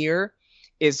everything here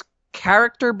is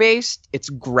character-based, it's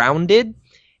grounded,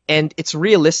 and it's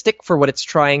realistic for what it's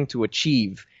trying to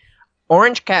achieve.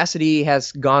 Orange Cassidy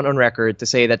has gone on record to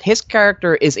say that his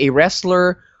character is a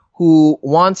wrestler who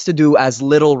wants to do as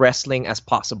little wrestling as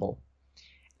possible.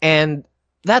 And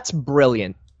that's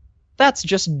brilliant. That's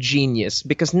just genius,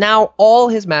 because now all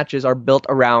his matches are built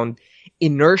around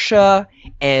inertia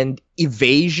and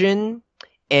evasion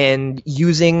and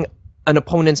using an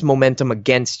opponent's momentum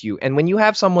against you. And when you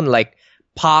have someone like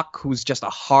Pac, who's just a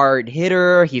hard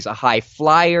hitter, he's a high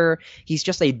flyer, he's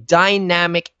just a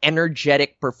dynamic,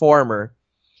 energetic performer,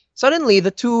 suddenly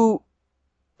the two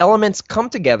elements come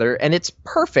together and it's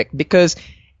perfect, because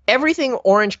everything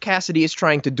Orange Cassidy is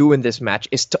trying to do in this match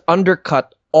is to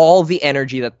undercut all the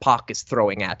energy that Pac is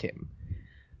throwing at him.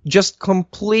 Just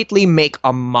completely make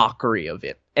a mockery of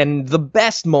it. And the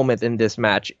best moment in this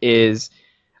match is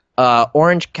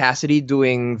Orange Cassidy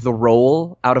doing the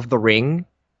roll out of the ring,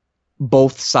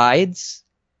 both sides,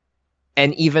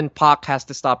 and even Pac has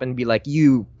to stop and be like,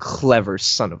 "You clever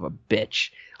son of a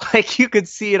bitch." Like, you could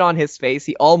see it on his face.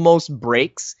 He almost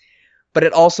breaks, but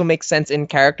it also makes sense in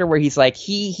character where he's like,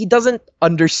 he doesn't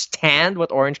understand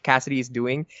what Orange Cassidy is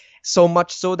doing, so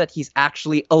much so that he's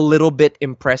actually a little bit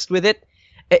impressed with it.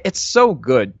 It's so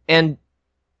good. And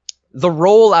the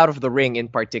roll out of the ring in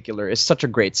particular is such a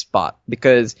great spot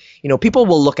because, people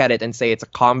will look at it and say it's a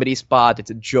comedy spot,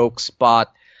 it's a joke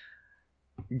spot.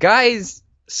 Guys,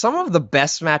 some of the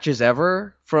best matches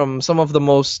ever from some of the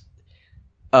most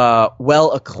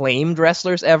well acclaimed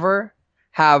wrestlers ever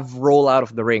have roll out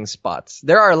of the ring spots.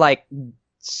 There are like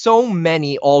so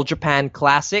many All Japan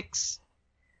classics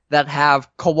that have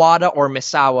Kawada or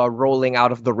Misawa rolling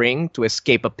out of the ring to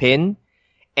escape a pin.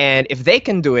 And if they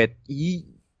can do it,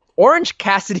 Orange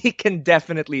Cassidy can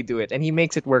definitely do it. And he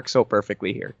makes it work so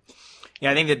perfectly here.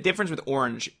 Yeah, I think the difference with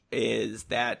Orange is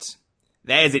that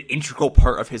is an integral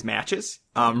part of his matches,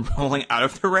 rolling out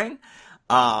of the ring.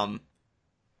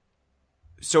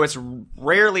 So it's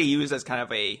rarely used as kind of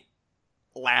a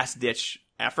last-ditch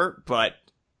effort, but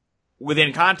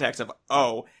within context of,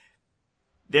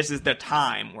 this is the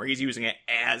time where he's using it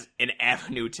as an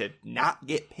avenue to not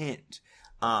get pinned.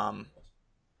 I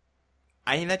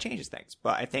think that changes things,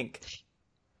 but I think...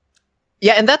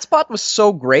 Yeah, and that spot was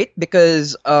so great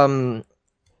because,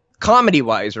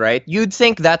 comedy-wise, right, you'd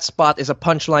think that spot is a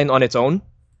punchline on its own.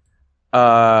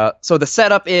 So the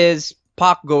setup is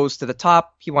Pac goes to the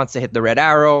top, he wants to hit the red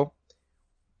arrow.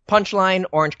 Punchline,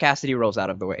 Orange Cassidy rolls out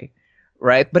of the way,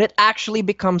 right? But it actually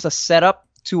becomes a setup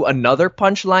to another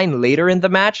punchline later in the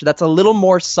match that's a little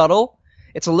more subtle.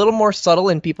 It's a little more subtle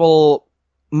and people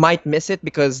might miss it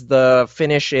because the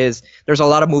finish is... There's a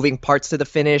lot of moving parts to the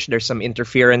finish. There's some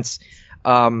interference.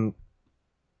 Pac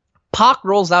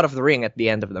rolls out of the ring at the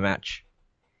end of the match.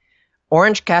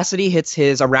 Orange Cassidy hits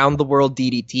his Around the World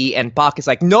DDT and Pac is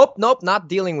like, nope, not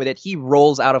dealing with it. He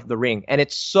rolls out of the ring. And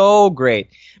it's so great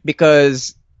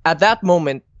because at that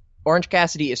moment, Orange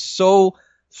Cassidy is so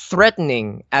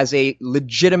threatening as a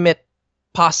legitimate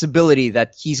possibility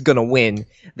that he's gonna win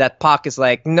that Pac is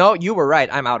like, no, you were right,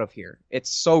 I'm out of here.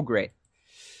 It's so great.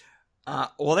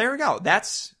 Well, there we go.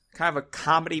 That's kind of a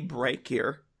comedy break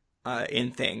here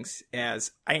in things.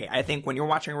 As I think when you're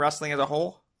watching wrestling as a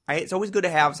whole, it's always good to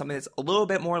have something that's a little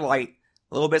bit more light,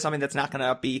 a little bit something that's not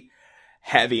gonna be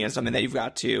heavy and something that you've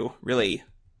got to really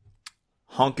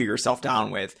hunker yourself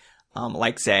down with.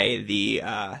 Like say the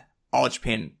All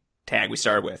Japan tag we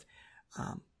started with.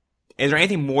 Is there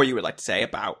anything more you would like to say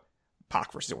about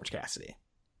Pac versus Orange Cassidy?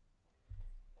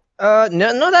 No,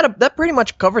 that pretty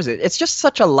much covers it. It's just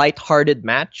such a light-hearted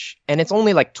match, and it's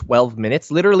only like 12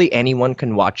 minutes. Literally anyone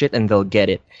can watch it and they'll get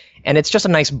it. And it's just a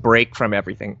nice break from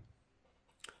everything.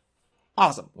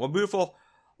 Awesome. Well, beautiful.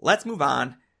 Let's move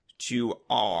on to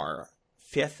our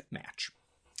fifth match.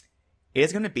 It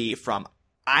is going to be from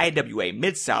IWA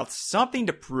Mid-South, Something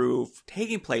to Prove,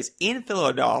 taking place in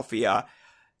Philadelphia,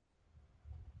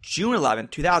 June 11,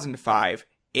 2005.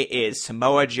 It is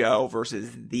Samoa Joe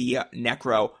versus the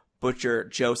Necro Butcher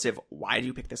Joseph. Why did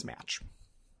you pick this match?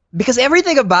 Because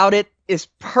everything about it is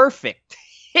perfect.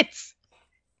 It's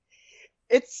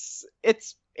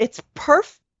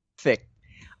perfect.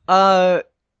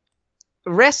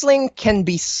 Wrestling can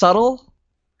be subtle,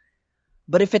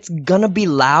 but if it's gonna be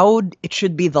loud, it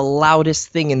should be the loudest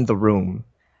thing in the room.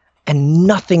 And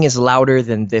nothing is louder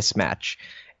than this match.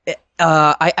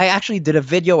 I actually did a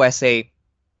video essay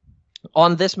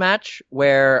on this match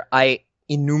where I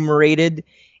enumerated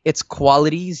its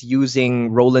qualities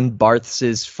using Roland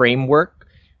Barthes' framework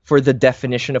for the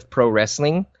definition of pro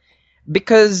wrestling.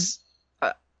 Because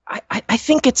I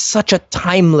think it's such a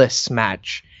timeless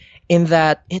match in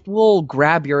that it will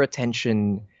grab your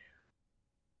attention.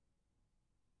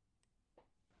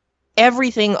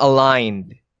 Everything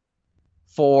aligned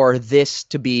for this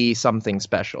to be something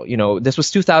special. You know, this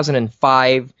was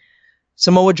 2005.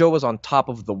 Samoa Joe was on top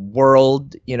of the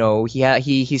world. You know,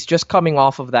 he's just coming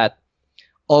off of that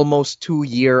almost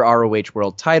 2-year ROH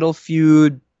World Title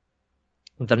feud.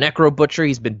 The Necro Butcher,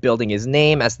 he's been building his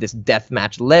name as this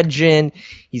deathmatch legend.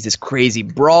 He's this crazy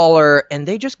brawler, and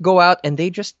they just go out and they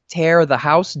just tear the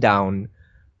house down,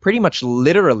 pretty much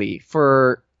literally,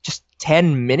 for just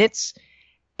 10 minutes.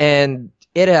 And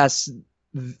it has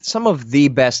some of the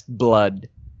best blood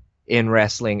in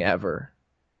wrestling ever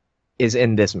is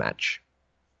in this match.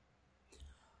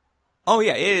 Oh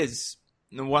yeah, it is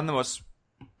one of the most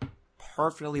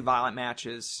perfectly violent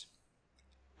matches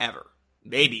ever.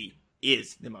 Maybe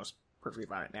is the most perfectly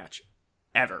violent match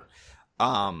ever.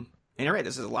 And you're right,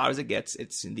 this is as loud as it gets.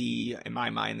 It's in my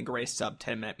mind, the greatest sub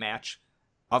 10-minute match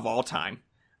of all time.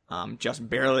 Just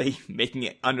barely making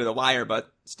it under the wire,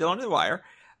 but still under the wire.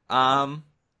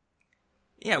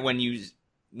 Yeah,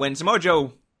 when Samoa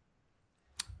Joe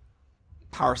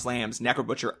power slams Necro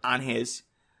Butcher on his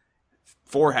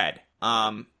forehead,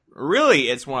 really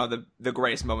it's one of the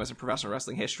greatest moments in professional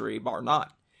wrestling history, bar none.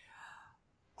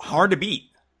 Hard to beat.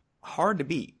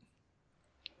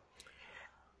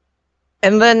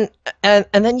 And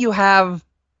then you have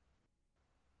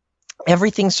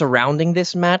everything surrounding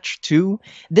this match too.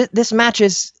 This match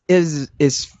is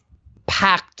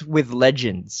packed with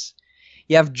legends.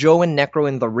 You have Joe and Necro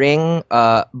in the ring.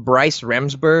 Bryce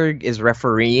Remsburg is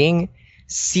refereeing.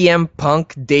 CM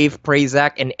Punk, Dave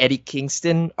Prazak, and Eddie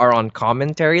Kingston are on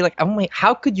commentary. Like, I'm like,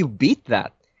 how could you beat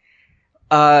that?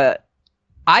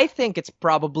 I think it's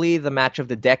probably the match of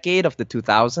the decade of the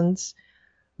 2000s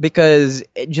because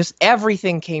just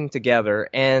everything came together,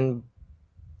 and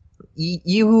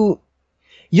you'll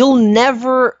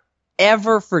never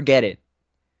ever forget it.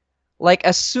 Like,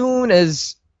 as soon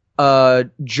as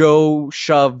Joe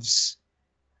shoves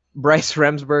Bryce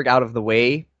Remsburg out of the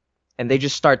way and they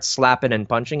just start slapping and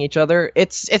punching each other,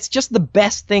 it's just the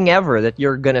best thing ever that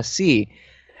you're gonna see.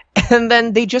 And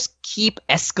then they just keep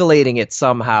escalating it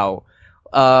somehow.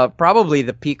 Probably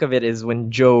the peak of it is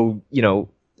when Joe,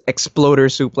 exploder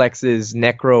suplexes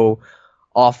Necro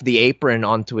off the apron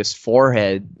onto his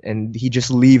forehead, and he just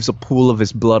leaves a pool of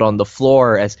his blood on the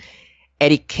floor as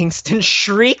Eddie Kingston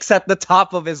shrieks at the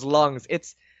top of his lungs.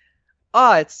 It's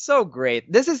so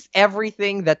great. This is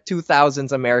everything that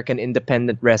 2000s American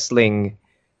independent wrestling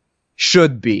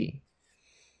should be.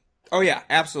 Oh yeah,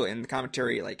 absolutely. And the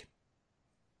commentary, like,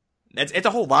 it's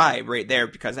a whole vibe right there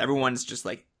because everyone's just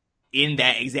like in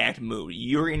that exact mood.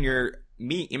 You're in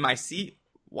my seat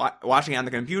watching on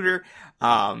the computer.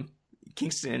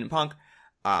 Kingston and Punk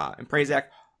and Prazak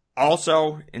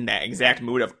also in that exact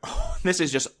mood of, oh, this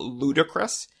is just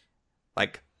ludicrous.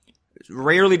 Like,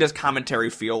 rarely does commentary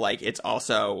feel like it's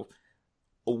also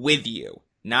with you,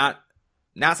 not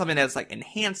something that's like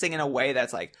enhancing in a way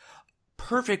that's like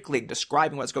perfectly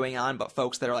describing what's going on, but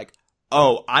folks that are like,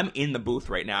 oh, I'm in the booth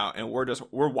right now and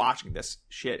we're watching this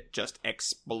shit just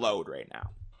explode right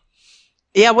now.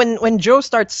 Yeah, when Joe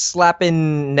starts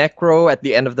slapping Necro at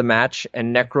the end of the match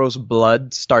and Necro's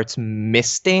blood starts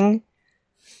misting,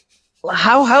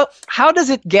 how does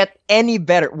it get any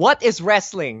better? What is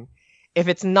wrestling if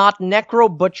it's not Necro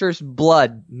Butcher's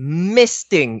blood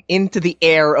misting into the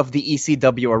air of the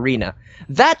ECW arena?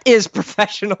 That is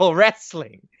professional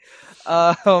wrestling.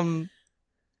 And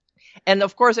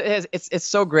of course, it's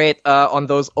so great on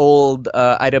those old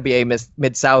IWA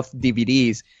Mid-South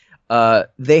DVDs.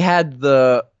 They had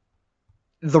the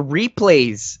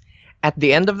replays at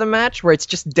the end of the match where it's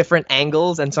just different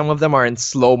angles, and some of them are in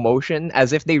slow motion,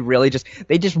 as if they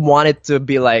just wanted to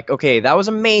be like, okay, that was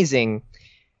amazing.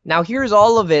 Now here's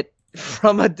all of it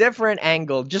from a different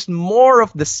angle, just more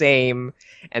of the same,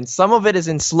 and some of it is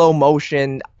in slow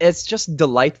motion. It's just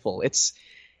delightful. It's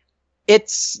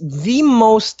the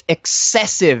most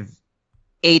excessive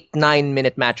 8-9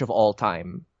 minute match of all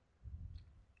time.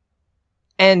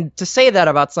 And to say that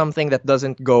about something that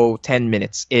doesn't go 10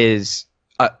 minutes is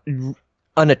an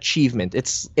achievement.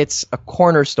 It's a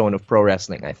cornerstone of pro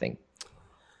wrestling, I think.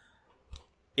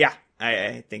 Yeah,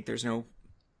 I think there's no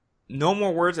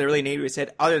more words that really need to be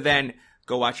said other than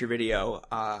go watch your video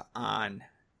on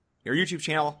your YouTube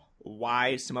channel.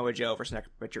 Why Samoa Joe versus Necro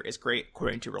Butcher is great,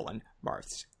 according to Roland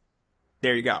Barthes.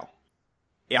 There you go.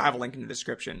 Yeah, I have a link in the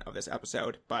description of this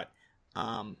episode, but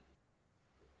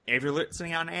if you're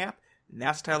listening on an app, and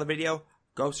that's the title of the video,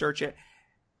 go search it.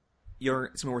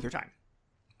 It's worth your time.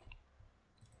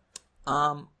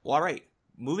 Well, all right.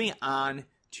 Moving on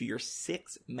to your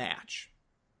sixth match.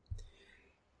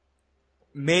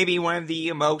 Maybe one of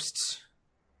the most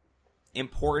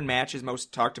important matches,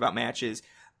 most talked about matches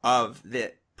of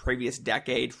the previous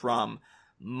decade, from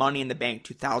Money in the Bank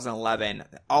 2011,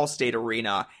 Allstate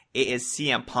Arena. It is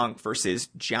CM Punk versus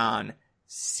John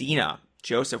Cena.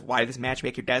 Joseph, why did this match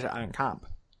make your desert on comp?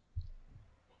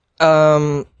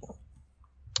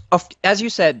 As you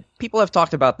said, people have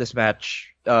talked about this match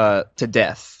to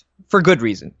death for good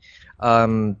reason.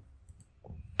 And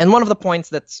one of the points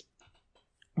that's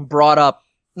brought up,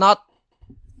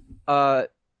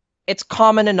 it's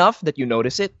common enough that you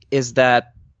notice it, is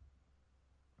that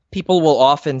people will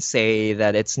often say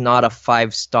that it's not a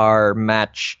 5-star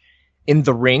match in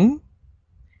the ring,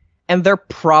 and they're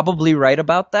probably right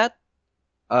about that.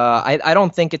 I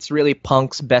don't think it's really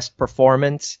Punk's best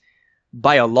performance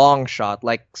by a long shot.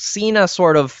 Like, Cena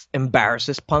sort of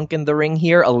embarrasses Punk in the ring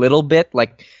here a little bit.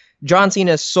 Like, John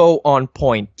Cena is so on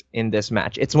point in this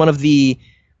match. It's one of the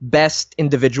best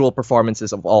individual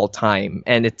performances of all time,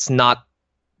 and it's not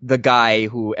the guy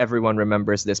who everyone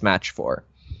remembers this match for.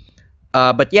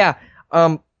 But yeah,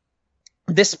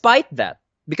 despite that,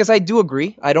 because I do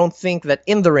agree, I don't think that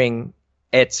in the ring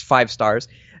it's 5 stars.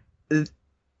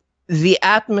 The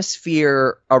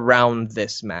atmosphere around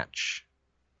this match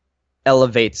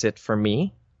elevates it for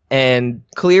me, and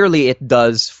clearly it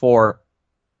does for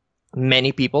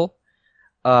many people.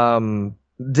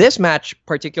 This match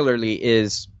particularly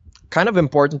is kind of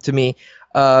important to me,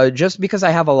 just because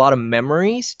I have a lot of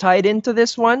memories tied into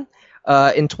this one.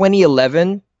 In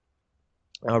 2011,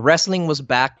 wrestling was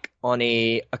back on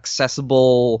a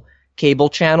accessible cable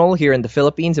channel here in the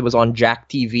Philippines. It was on Jack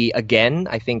TV again.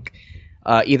 I think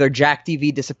either Jack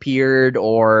TV disappeared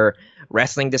or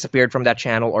wrestling disappeared from that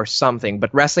channel or something.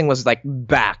 But wrestling was like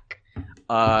back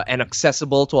and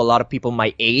accessible to a lot of people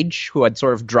my age who had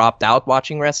sort of dropped out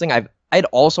watching wrestling. I'd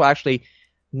also actually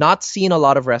not seen a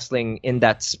lot of wrestling in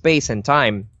that space and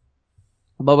time.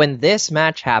 But when this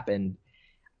match happened,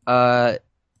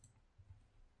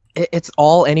 it's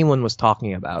all anyone was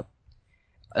talking about.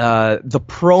 The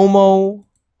promo,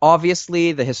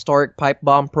 obviously, the historic pipe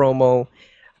bomb promo.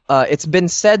 It's been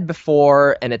said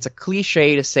before, and it's a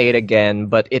cliche to say it again,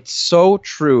 but it's so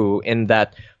true in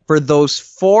that for those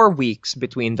 4 weeks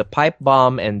between the pipe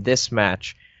bomb and this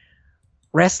match,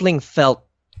 wrestling felt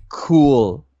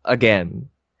cool again.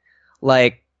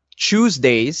 Like,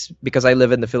 Tuesdays, because I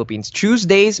live in the Philippines,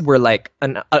 Tuesdays were like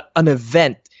an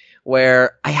event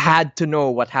where I had to know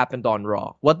what happened on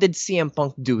Raw. What did CM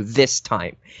Punk do this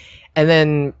time? And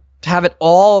then to have it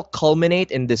all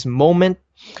culminate in this moment.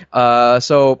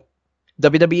 So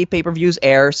WWE pay-per-views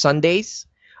air Sundays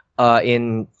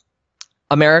in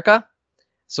America.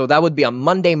 So that would be a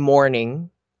Monday morning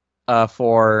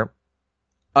for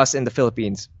us in the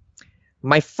Philippines.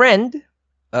 My friend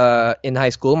in high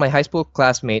school, my high school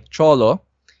classmate, Cholo,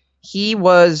 he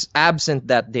was absent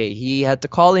that day. He had to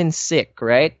call in sick,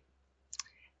 right?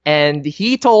 And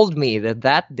he told me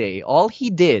that day, all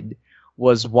he did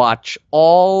was watch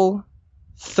all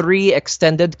 3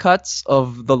 extended cuts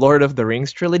of the Lord of the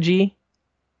Rings trilogy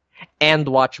and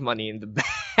watch Money in the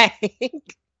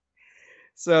Bank.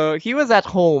 So he was at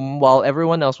home while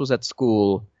everyone else was at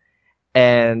school.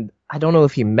 And I don't know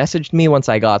if he messaged me once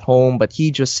I got home, but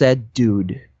he just said,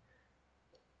 dude,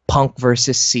 Punk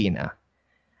versus Cena.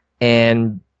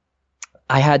 And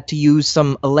I had to use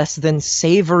some less than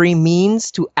savory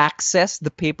means to access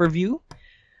the pay-per-view.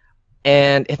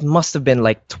 And it must have been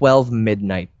like 12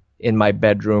 midnight in my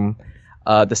bedroom.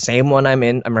 The same one I'm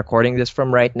in. I'm recording this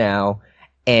from right now.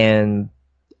 And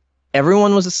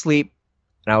everyone was asleep.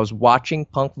 And I was watching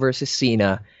Punk versus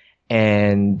Cena.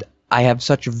 And I have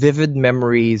such vivid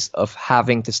memories of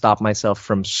having to stop myself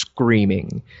from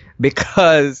screaming.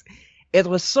 Because it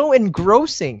was so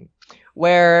engrossing.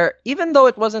 Where even though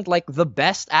it wasn't like the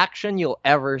best action you'll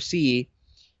ever see,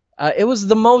 it was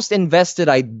the most invested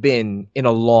I'd been in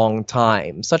a long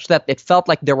time, such that it felt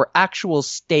like there were actual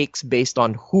stakes based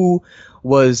on who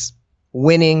was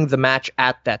winning the match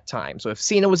at that time. So if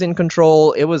Cena was in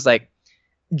control, it was like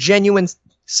genuine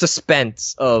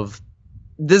suspense of,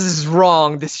 this is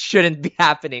wrong, this shouldn't be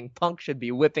happening, Punk should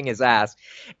be whipping his ass.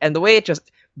 And the way it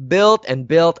just built and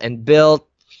built and built,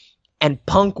 and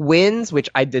Punk wins, which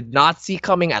I did not see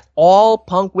coming at all.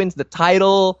 Punk wins the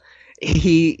title.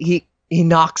 He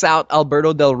knocks out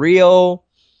Alberto Del Rio.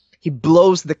 He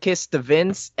blows the kiss to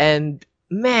Vince. And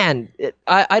man,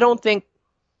 I don't think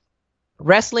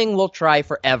wrestling will try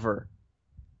forever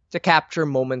to capture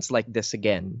moments like this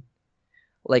again.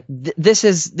 Like this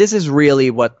is really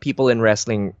what people in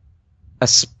wrestling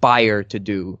aspire to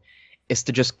do, is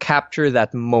to just capture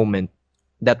that moment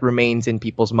that remains in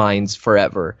people's minds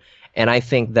forever. And I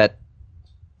think that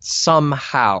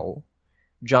somehow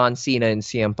John Cena and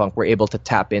CM Punk were able to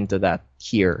tap into that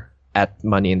here at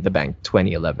Money in the Bank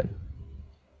 2011.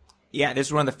 Yeah, this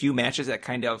is one of the few matches that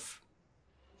kind of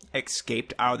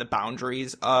escaped out of the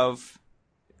boundaries of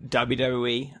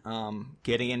WWE,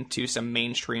 getting into some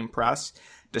mainstream press,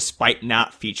 despite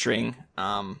not featuring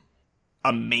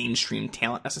a mainstream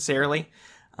talent necessarily,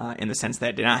 in the sense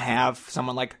that it did not have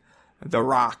someone like The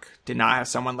Rock, did not have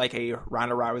someone like a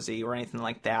Ronda Rousey or anything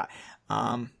like that.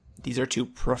 These are 2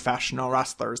 professional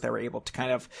wrestlers that were able to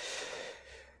kind of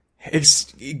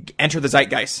enter the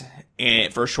zeitgeist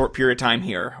for a short period of time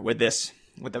here with this,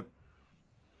 with the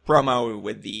promo,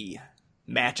 with the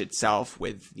match itself,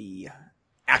 with the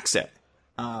exit.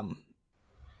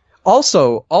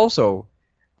 Also,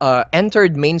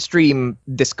 entered mainstream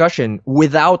discussion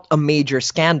without a major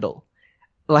scandal.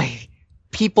 Like,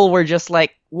 people were just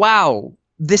like, wow,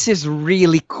 this is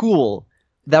really cool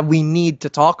that we need to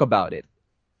talk about it.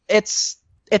 It's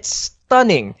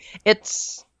stunning.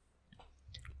 It's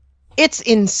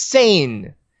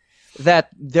insane that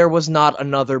there was not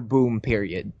another boom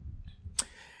period.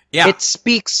 Yeah. It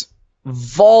speaks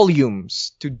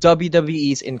volumes to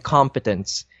WWE's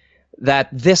incompetence that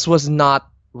this was not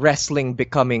wrestling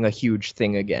becoming a huge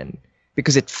thing again,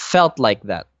 because it felt like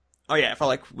that. Oh yeah, it felt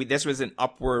like this was an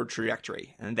upward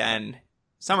trajectory, and then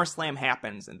SummerSlam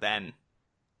happens, and then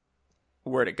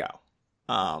where'd it go?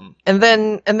 And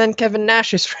then Kevin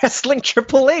Nash is wrestling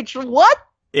Triple H. What?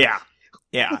 Yeah.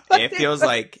 Yeah, it feels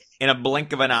like in a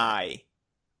blink of an eye.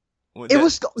 It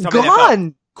was something that gone.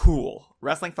 felt cool.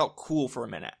 Wrestling felt cool for a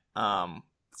minute.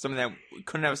 Something that we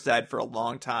couldn't have said for a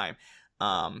long time.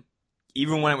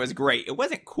 Even when it was great, it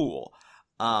wasn't cool.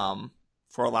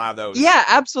 For a lot of those. Yeah,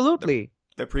 absolutely.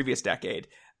 The previous decade.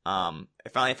 I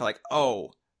finally felt like,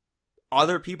 oh,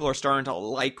 other people are starting to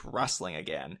like wrestling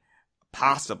again.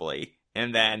 Possibly.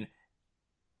 And then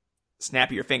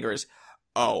snap your fingers.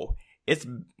 Oh, it's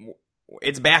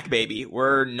back, baby.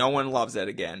 Where no one loves it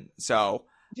again. So,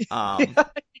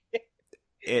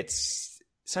 it's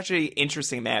such an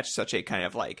interesting match. Such a kind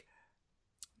of like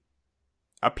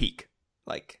a peak.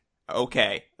 Like,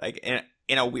 okay, like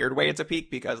in a weird way, it's a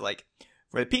peak because like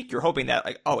for the peak, you're hoping that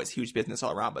like, oh, it's huge business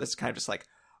all around. But this is kind of just like,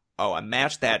 oh, a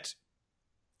match that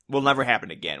will never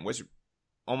happen again. Was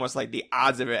almost like the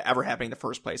odds of it ever happening in the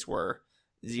first place were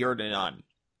 0 to none.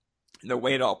 The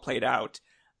way it all played out.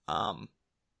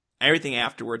 Everything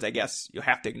afterwards, I guess you'll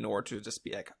have to ignore to just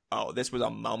be like, oh, this was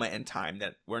a moment in time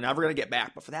that we're never going to get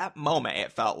back. But for that moment,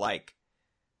 it felt like,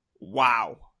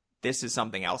 wow, this is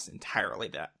something else entirely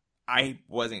that I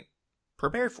wasn't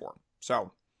prepared for.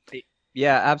 So,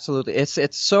 yeah, absolutely.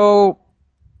 It's so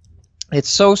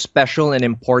special and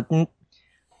important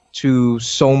to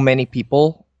so many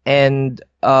people, and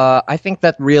I think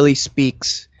that really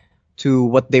speaks to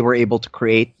what they were able to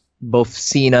create. Both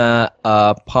Cena,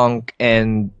 Punk,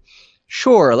 and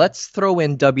sure, let's throw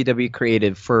in WWE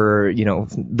Creative for,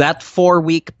 that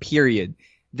 4-week period.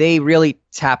 They really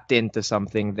tapped into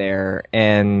something there,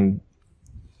 and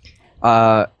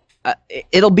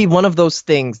it'll be one of those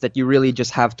things that you really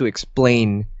just have to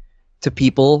explain to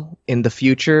people in the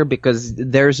future because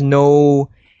there's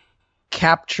no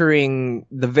capturing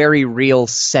the very real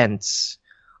sense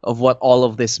of what all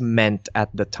of this meant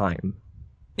at the time.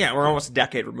 Yeah, we're almost a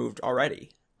decade removed already.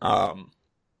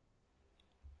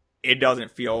 It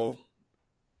doesn't feel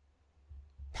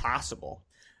possible.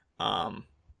 Yeah,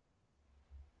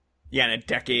 in a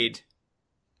decade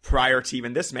prior to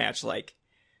even this match, like,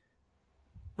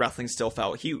 wrestling still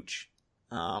felt huge.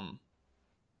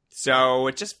 So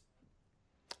it just,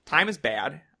 time is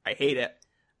bad. I hate it.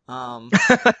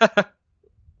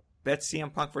 That's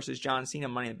CM Punk versus John Cena,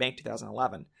 Money in the Bank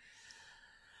 2011.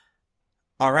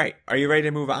 All right. Are you ready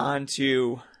to move on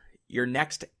to your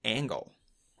next angle?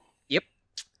 Yep.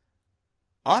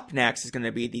 Up next is going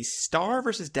to be the Star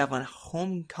versus Devlin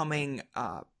Homecoming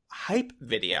hype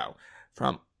video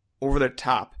from Over the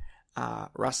Top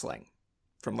Wrestling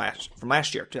from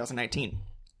last year, 2019.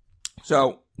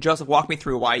 So, Joseph, walk me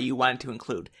through why you wanted to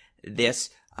include this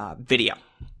video.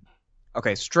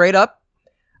 Okay, straight up,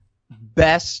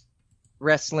 best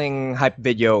wrestling hype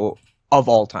video of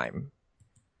all time.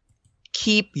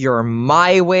 Keep your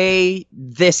my way.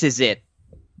 This is it.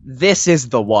 This is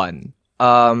the one.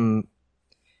 Man,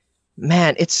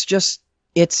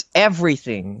 it's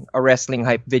everything a wrestling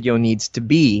hype video needs to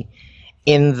be,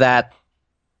 in that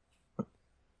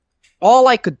all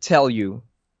I could tell you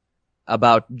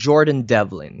about Jordan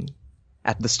Devlin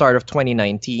at the start of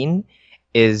 2019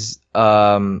 is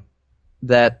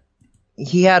that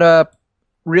he had a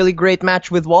really great match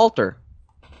with Walter.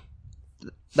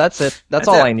 That's it. That's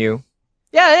all I knew.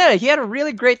 Yeah, he had a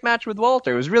really great match with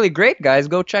Walter. It was really great, guys.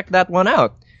 Go check that one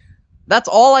out. That's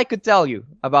all I could tell you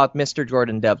about Mr.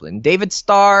 Jordan Devlin. David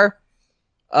Starr,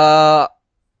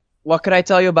 what could I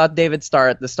tell you about David Starr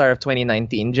at the start of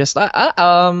 2019? Just,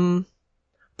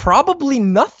 probably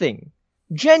nothing.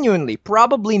 Genuinely,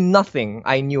 probably nothing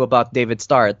I knew about David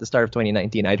Starr at the start of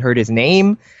 2019. I'd heard his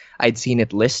name. I'd seen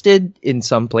it listed in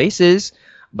some places,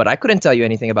 but I couldn't tell you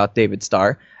anything about David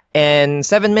Starr. And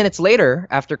 7 minutes later,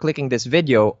 after clicking this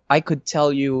video, I could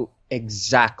tell you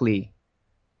exactly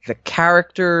the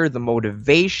character, the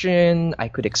motivation. I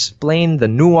could explain the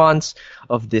nuance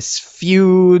of this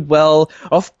feud. Well,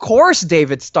 of course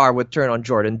David Starr would turn on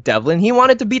Jordan Devlin. He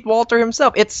wanted to beat Walter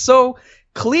himself. It's so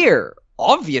clear,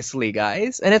 obviously,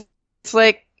 guys. And it's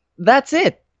like, that's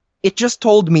it. It just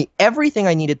told me everything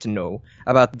I needed to know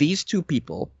about these two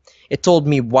people. It told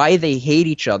me why they hate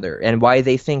each other and why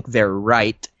they think they're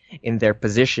right in their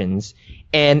positions,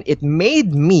 and it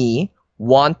made me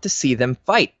want to see them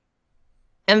fight.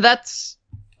 And that's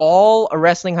all a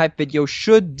wrestling hype video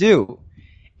should do,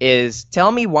 is tell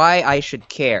me why I should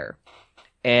care.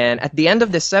 And at the end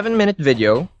of this 7-minute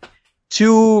video,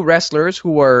 two wrestlers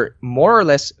who were more or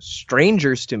less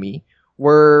strangers to me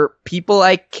were people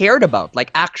I cared about,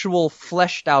 like actual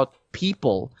fleshed out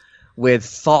people with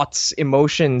thoughts,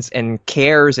 emotions, and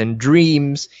cares and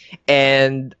dreams,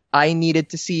 and I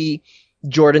needed to see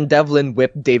Jordan Devlin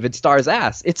whip David Starr's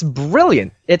ass. It's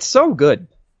brilliant. It's so good.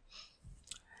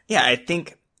 Yeah, I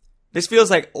think This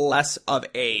feels like less of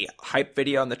a hype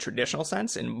video in the traditional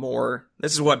sense and more,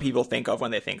 this is what people think of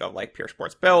when they think of like pure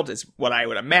sports build, is what I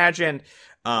would imagine,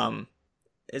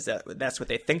 is that's what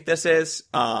they think this is,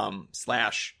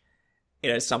 slash it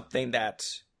is something that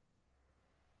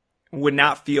would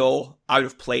not feel out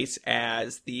of place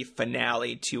as the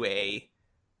finale to a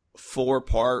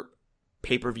 4-part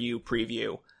pay-per-view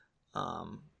preview,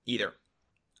 either.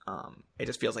 It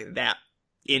just feels like that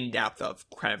in depth of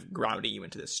kind of grounding you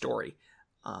into this story,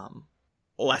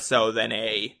 less so than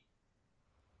a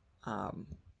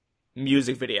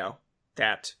music video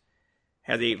that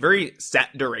has a very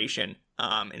set duration,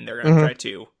 and they're going to try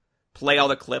to play all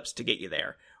the clips to get you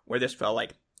there, where this felt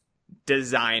like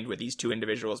designed with these two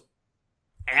individuals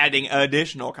adding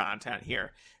additional content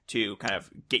here to kind of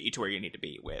get you to where you need to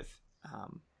be with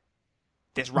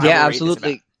this rivalry. Yeah,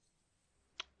 absolutely.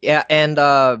 Yeah,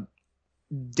 and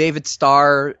David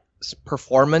Starr's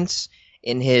performance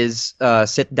in his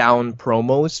sit-down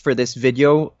promos for this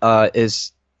video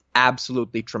is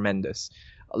absolutely tremendous.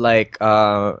 Like,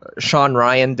 Sean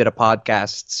Ryan did a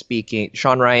podcast speaking.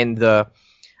 Sean Ryan, the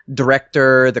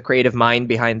director, the creative mind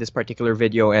behind this particular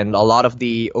video, and a lot of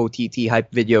the OTT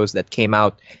hype videos that came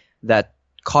out that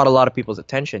caught a lot of people's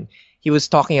attention. He was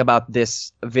talking about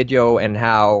this video and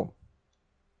how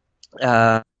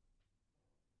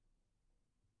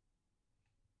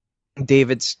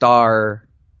David Starr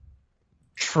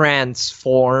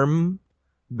transform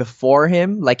before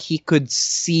him. Like, he could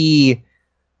see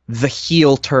the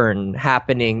heel turn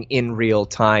happening in real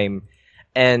time.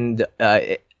 And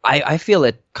I feel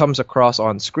it comes across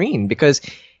on screen because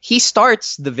he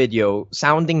starts the video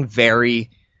sounding very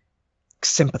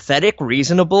sympathetic,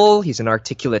 reasonable. He's an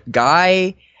articulate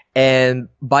guy. And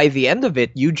by the end of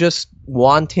it, you just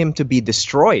want him to be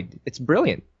destroyed. It's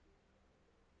brilliant.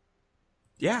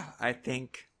 Yeah, I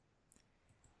think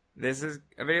this is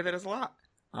a video that does a lot.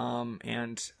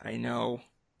 And I know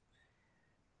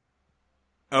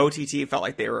OTT felt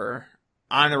like they were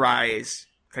on the rise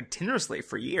continuously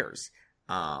for years.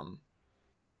 And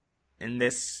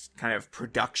this kind of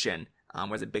production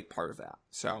was a big part of that.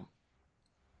 So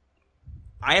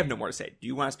I have no more to say. Do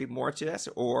you want to speak more to this,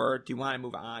 or do you want to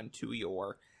move on to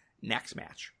your next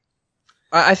match?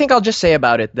 I think I'll just say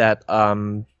about it that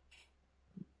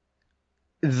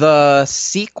the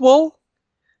sequel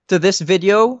to this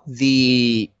video,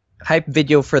 the hype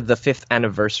video for the 5th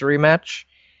anniversary match,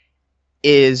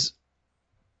 is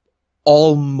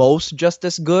almost just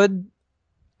as good.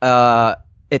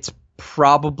 It's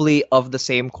probably of the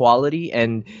same quality,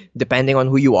 and depending on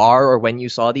who you are or when you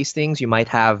saw these things, you might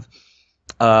have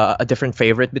a different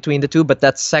favorite between the two. But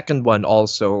that second one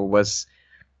also was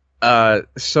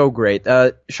so great.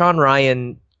 Sean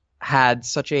Ryan had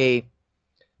such a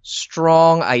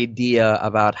strong idea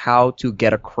about how to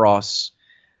get across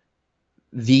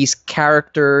these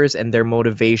characters and their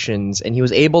motivations, and he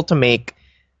was able to make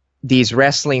these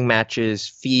wrestling matches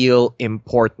feel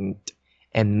important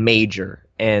and major,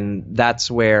 and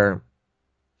that's where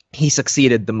he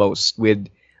succeeded the most with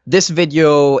this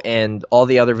video and all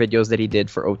the other videos that he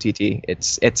did for OTT.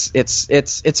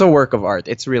 It's a work of art.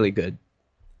 It's really good.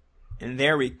 And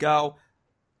there we go.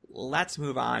 Let's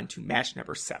move on to match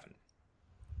number 7.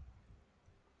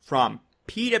 From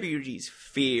PWG's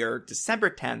Fear, December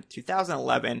 10th,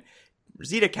 2011,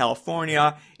 Rosita,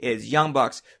 California, is Young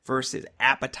Bucks versus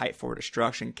Appetite for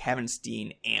Destruction, Kevin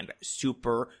Steen, and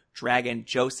Super Dragon.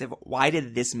 Joseph, why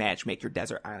did this match make your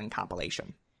Desert Island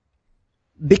compilation?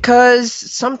 Because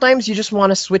sometimes you just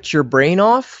want to switch your brain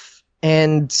off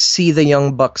and see the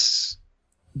Young Bucks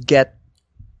get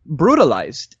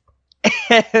brutalized.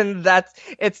 And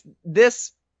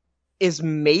this is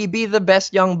maybe the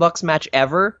best Young Bucks match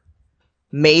ever.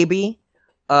 Maybe.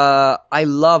 I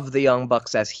love the Young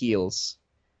Bucks as heels.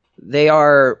 They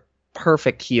are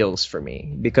perfect heels for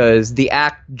me because the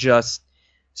act just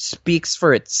speaks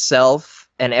for itself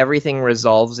and everything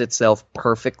resolves itself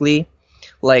perfectly.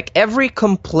 Like, every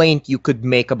complaint you could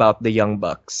make about the Young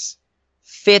Bucks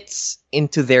fits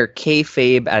into their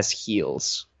kayfabe as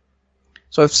heels.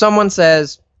 So if someone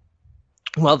says,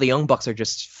 well, the Young Bucks are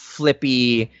just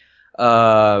flippy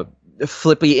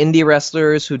indie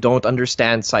wrestlers who don't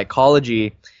understand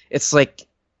psychology, it's like,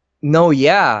 no,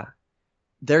 yeah,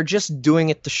 they're just doing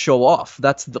it to show off.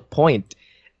 That's the point.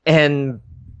 And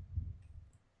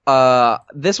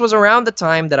this was around the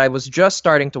time that I was just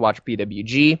starting to watch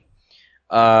PWG.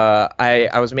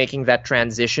 I was making that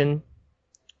transition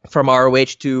from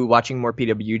ROH to watching more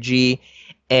PWG,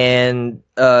 and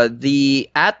the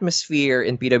atmosphere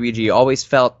in PWG always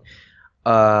felt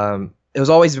it was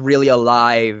always really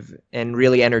alive and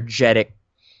really energetic.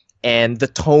 and the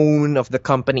tone of the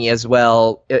company as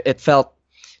well. It felt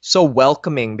so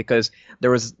welcoming because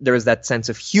there was that sense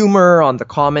of humor on the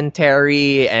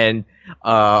commentary, and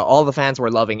all the fans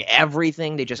were loving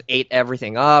everything. They just ate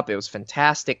everything up. It was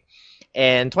fantastic.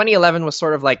 And 2011 was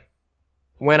sort of like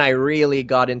when I really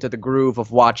got into the groove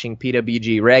of watching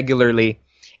PWG regularly.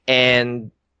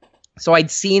 And so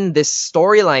I'd seen this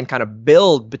storyline kind of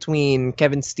build between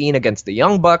Kevin Steen against the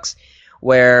Young Bucks,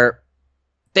 where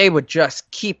they would just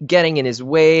keep getting in his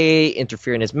way,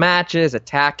 interfere in his matches,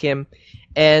 attack him.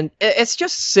 And it's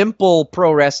just simple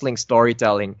pro wrestling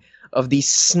storytelling of these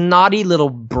snotty little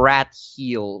brat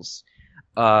heels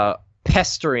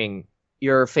pestering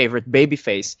your favorite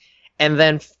babyface. And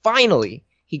then finally,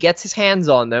 he gets his hands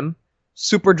on them.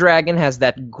 Super Dragon has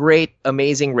that great,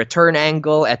 amazing return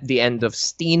angle at the end of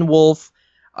Steen Wolf,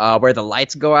 where the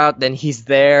lights go out. Then he's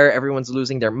there. Everyone's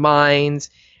losing their minds.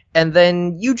 And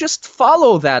then you just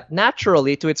follow that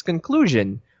naturally to its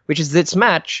conclusion, which is this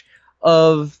match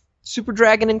of Super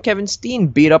Dragon and Kevin Steen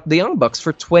beat up the Young Bucks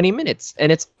for 20 minutes.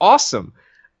 And it's awesome.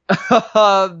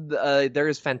 There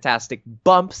is fantastic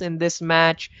bumps in this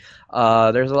match.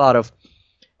 There's a lot of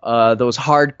those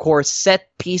hardcore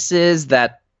set pieces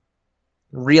that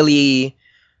really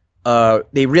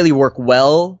they really work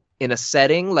well in a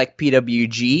setting like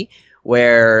PWG,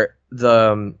 where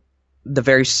the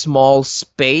very small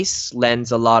space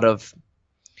lends a lot of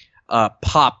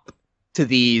pop to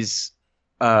these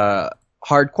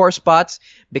hardcore spots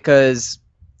because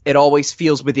it always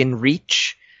feels within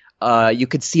reach. You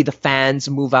could see the fans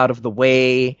move out of the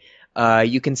way.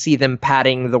 You can see them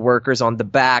patting the workers on the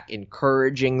back,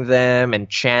 encouraging them and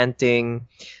chanting.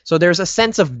 So there's a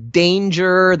sense of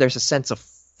danger, there's a sense of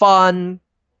fun,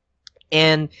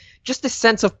 and just a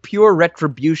sense of pure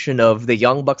retribution of the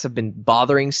Young Bucks have been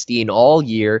bothering Steen all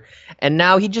year, and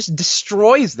now he just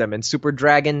destroys them. And Super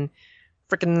Dragon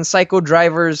freaking Psycho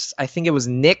Drivers, I think it was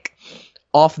Nick,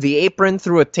 off the apron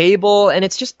through a table, and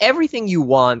it's just everything you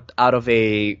want out of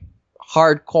a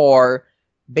hardcore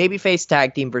babyface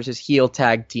tag team versus heel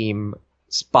tag team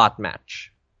spot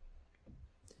match.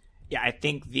 Yeah, I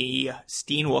think the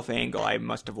Steen Wolf angle I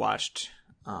must have watched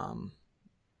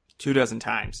 24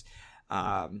 times.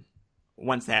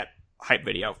 Once that hype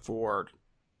video for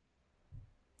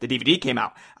the DVD came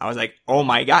out, I was like, oh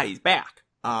my god, he's back.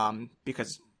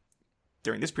 Because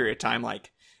during this period of time,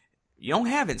 like, you don't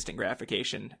have instant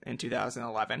gratification in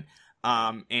 2011.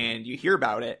 And you hear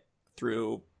about it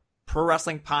through Pro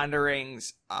Wrestling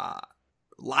Ponderings,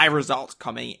 live results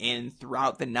coming in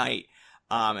throughout the night.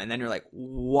 And then you're like,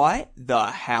 what the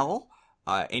hell?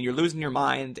 And you're losing your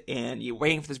mind, and you're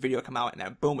waiting for this video to come out, and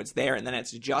then boom, it's there, and then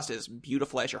it's just as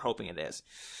beautiful as you're hoping it is.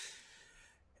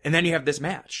 And then you have this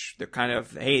match. They're kind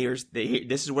of, hey,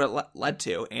 this is what it led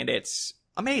to, and it's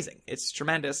amazing. It's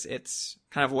tremendous. It's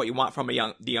kind of what you want from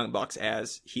the Young Bucks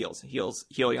as heels.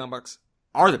 Heel Young Bucks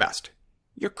are the best.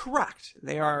 You're correct.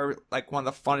 They are like one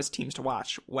of the funnest teams to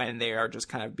watch when they are just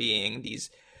kind of being these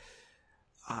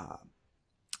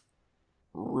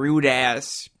rude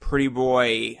ass pretty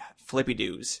boy flippy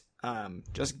doos,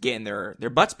 just getting their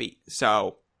butts beat.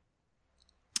 So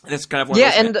that's kind of what.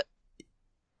 Yeah,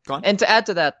 and to add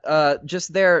to that,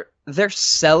 just their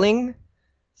selling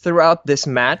throughout this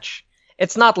match.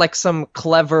 It's not like some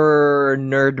clever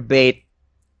nerd bait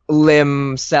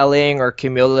limb selling or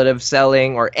cumulative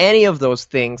selling or any of those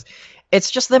things. It's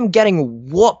just them getting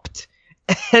whooped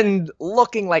and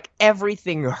looking like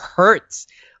everything hurts.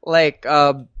 Like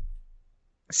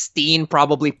Steen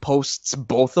probably posts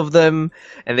both of them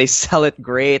and they sell it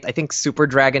great. I think Super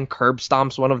Dragon curb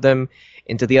stomps one of them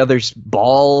into the other's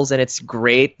balls, and it's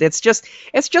great. It's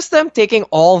just them taking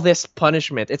all this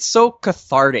punishment. It's so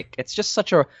cathartic. It's just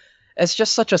such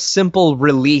a simple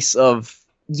release of,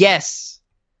 yes,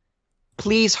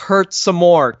 please hurt some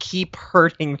more. Keep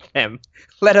hurting them.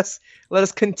 Let us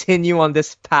continue on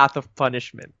this path of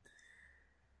punishment.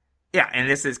 Yeah, and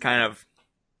this is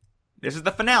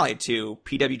the finale to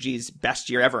PWG's best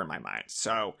year ever in my mind.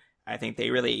 So I think they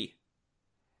really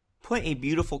put a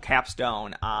beautiful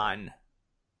capstone on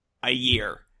a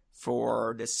year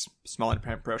for this small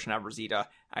independent promotion out of Rosita.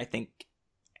 I think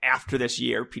after this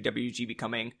year, PWG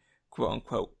becoming quote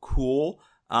unquote cool,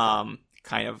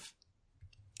 kind of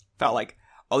felt like,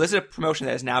 oh, this is a promotion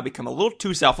that has now become a little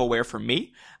too self-aware for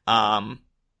me,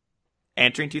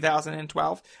 entering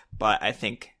 2012. But I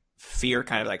think Fear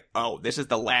kind of like, oh, this is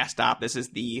the last stop. This is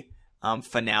the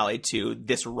finale to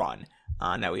this run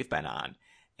that we've been on.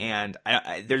 And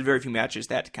there's very few matches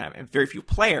that and very few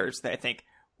players that I think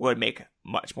would make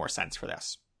much more sense for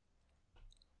this.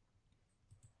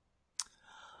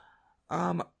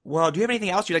 Well, do you have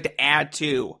anything else you'd like to add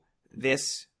to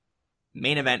this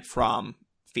main event from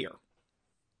Fear.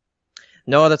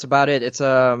 No, that's about it. It's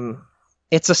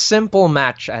a simple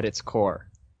match at its core.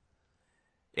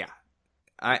 Yeah,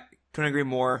 I couldn't agree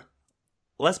more.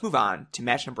 Let's move on to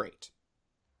match number 8.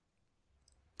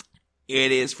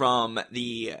 It is from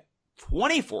the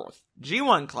 24th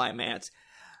G1 Climax,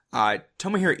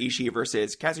 Tomohiro Ishii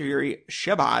versus Kazuhiro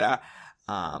Shibata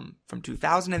from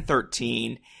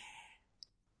 2013.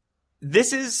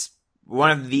 This is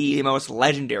one of the most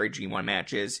legendary G1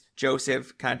 matches.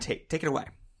 Joseph, kind of take it away.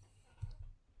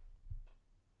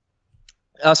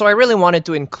 So I really wanted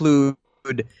to include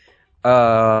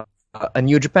a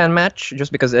New Japan match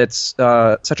just because it's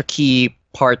such a key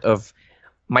part of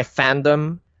my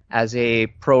fandom as a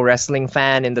pro wrestling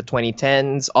fan in the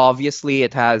 2010s. Obviously,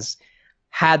 it has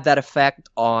had that effect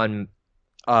on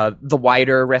the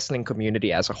wider wrestling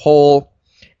community as a whole.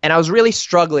 And I was really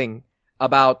struggling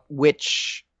about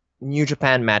which New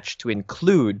Japan match to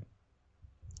include,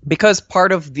 because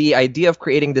part of the idea of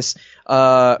creating this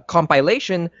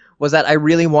compilation was that I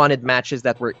really wanted matches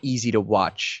that were easy to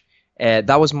watch.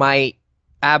 That was my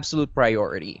absolute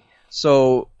priority.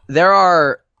 So there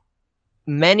are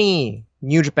many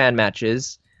New Japan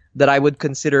matches that I would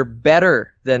consider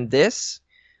better than this,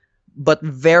 but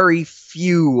very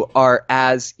few are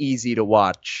as easy to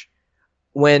watch.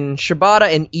 When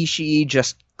Shibata and Ishii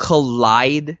just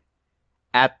collide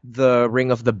at the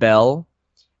Ring of the Bell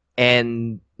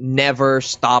and never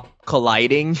stop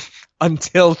colliding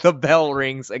until the bell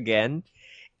rings again,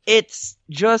 I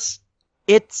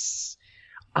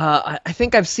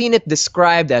think I've seen it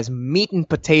described as meat and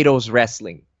potatoes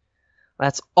wrestling.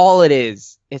 That's all it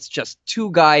is. It's just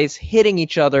two guys hitting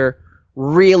each other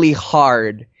really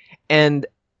hard. And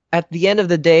at the end of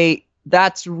the day,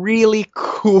 that's really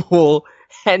cool.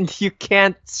 And you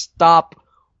can't stop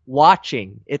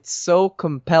watching. It's so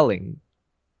compelling.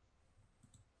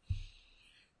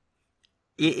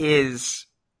 It is.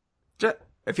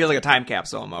 It feels like a time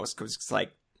capsule almost, because it's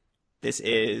like, this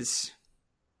is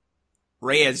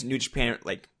Reyes New Japan.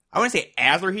 Like, I wouldn't say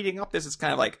as they're heating up, this is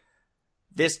kind of like,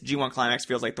 this G1 Climax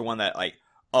feels like the one that, like,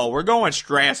 oh, we're going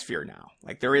stratosphere now.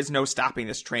 Like, there is no stopping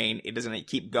this train. It doesn't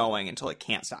keep going until it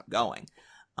can't stop going.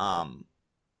 And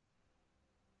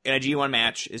a G1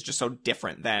 match is just so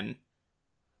different than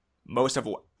most of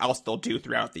what else they'll do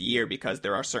throughout the year, because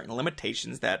there are certain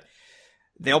limitations that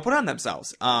they'll put on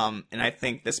themselves. And I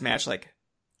think this match, like,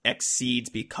 exceeds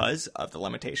because of the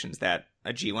limitations that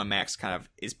a G1 Max kind of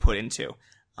is put into.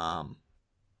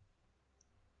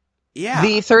 Yeah.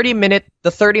 The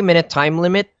 30-minute time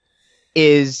limit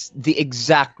is the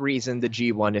exact reason the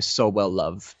G1 is so well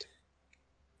loved.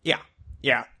 Yeah.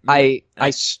 Yeah. I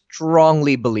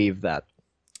strongly believe that.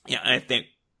 Yeah, and I think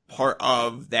part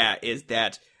of that is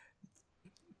that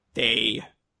they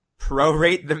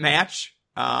prorate the match,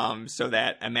 so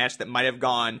that a match that might have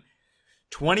gone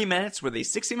 20 minutes with a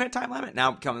 60-minute time limit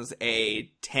now becomes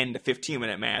a 10 to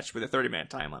 15-minute match with a 30-minute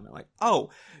time limit. Like, oh,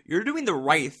 you're doing the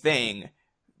right thing.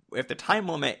 If the time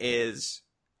limit is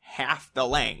half the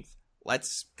length,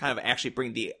 let's kind of actually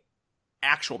bring the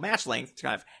actual match length to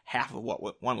kind of half of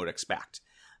what one would expect.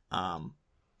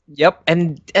 Yep,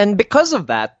 and because of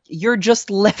that, you're just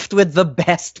left with the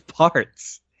best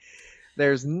parts.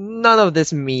 There's none of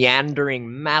this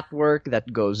meandering mat work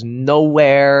that goes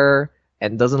nowhere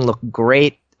and doesn't look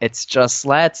great. It's just,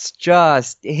 let's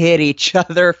just hit each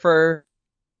other for...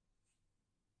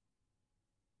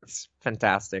 It's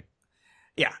fantastic.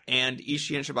 Yeah, and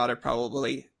Ishii and Shibata are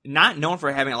probably not known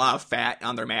for having a lot of fat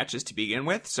on their matches to begin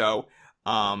with, so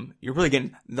you're really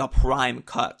getting the prime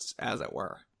cuts, as it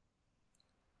were.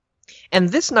 And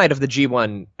this night of the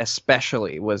G1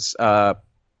 especially was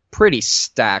pretty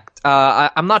stacked.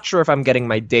 I'm not sure if I'm getting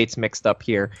my dates mixed up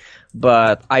here,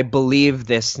 but I believe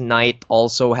this night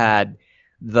also had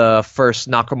the first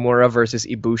Nakamura versus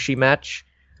Ibushi match,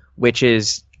 which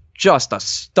is just a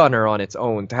stunner on its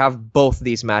own. To have both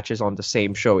these matches on the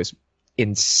same show is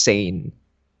insane.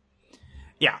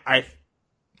 Yeah,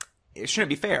 it shouldn't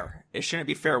be fair. It shouldn't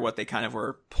be fair what they kind of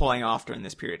were pulling off during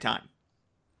this period of time.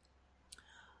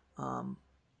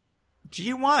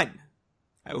 G1.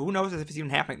 Who knows if it's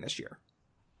even happening this year?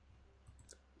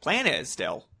 Plan is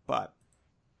still, but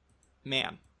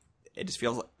man,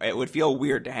 it would feel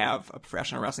weird to have a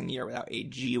professional wrestling year without a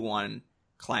G1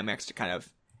 climax to kind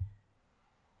of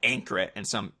anchor it in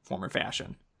some form or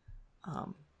fashion.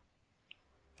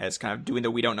 As kind of doing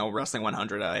the We Don't Know Wrestling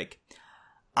 100, like,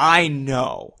 I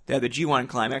know that the G1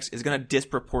 climax is going to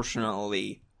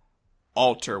disproportionately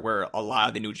alter where a lot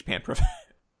of the New Japan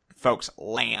folks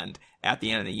land at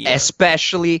the end of the year.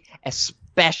 Especially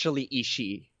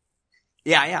Ishii.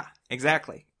 Yeah,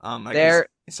 exactly. I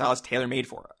saw it's tailor-made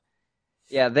for it.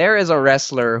 Yeah, there is a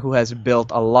wrestler who has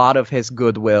built a lot of his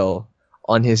goodwill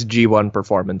on his G1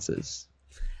 performances.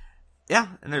 Yeah,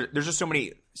 and there's just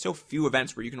so few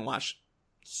events where you can watch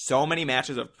so many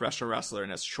matches of professional wrestler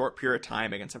in a short period of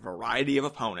time against a variety of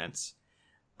opponents,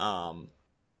 in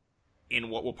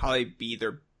what will probably be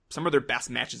some of their best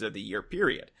matches of the year,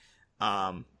 period,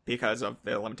 because of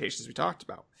the limitations we talked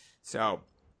about. So,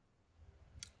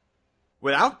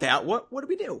 without that, what do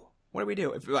we do? What do we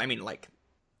do?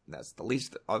 That's the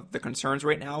least of the concerns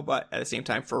right now, but at the same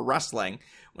time, for wrestling,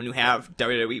 when you have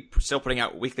WWE still putting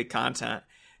out weekly content,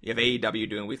 you have AEW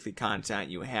doing weekly content,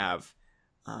 you have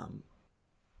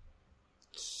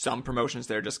some promotions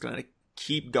that are just going to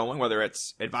keep going, whether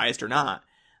it's advised or not.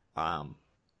 To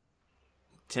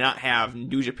not have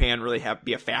New Japan really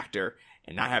be a factor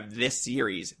and not have this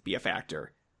series be a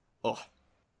factor. Ugh.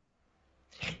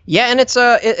 Yeah, and it's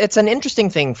an interesting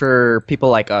thing for people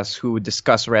like us who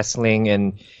discuss wrestling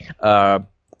and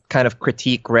kind of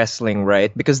critique wrestling,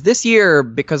 right? Because this year,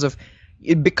 because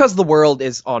the world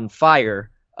is on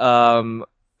fire, the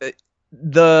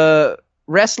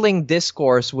wrestling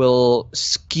discourse will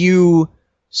skew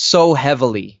so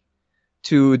heavily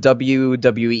to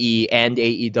WWE and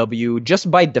AEW just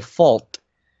by default,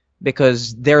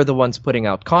 because they're the ones putting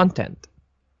out content.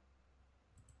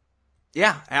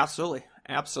 Yeah, absolutely.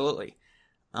 Absolutely.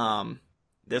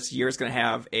 This year is going to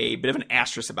have a bit of an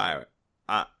asterisk about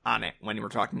on it when we're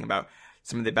talking about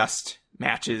some of the best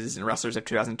matches and wrestlers of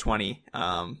 2020,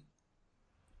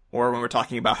 or when we're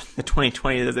talking about the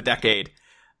 2020 as a decade.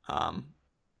 It's going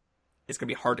to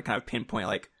be hard to kind of pinpoint,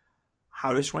 like,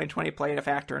 how does 2020 play a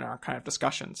factor in our kind of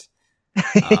discussions?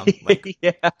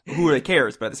 Yeah. Who really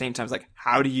cares? But at the same time, it's like,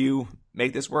 how do you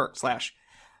make this work?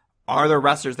 / are there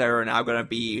wrestlers that are now going to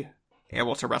be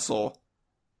able to wrestle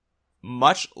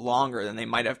much longer than they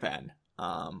might have been,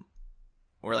 or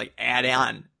like add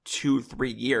on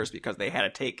 2-3 years because they had to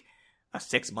take a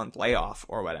 6-month layoff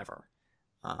or whatever.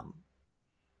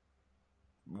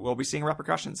 We'll be seeing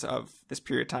repercussions of this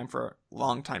period of time for a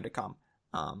long time to come.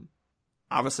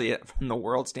 Obviously from the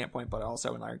world standpoint, but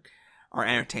also in our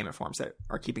entertainment forms that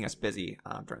are keeping us busy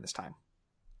during this time.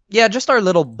 Yeah, just our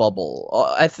little bubble.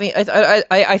 I think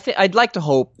I'd like to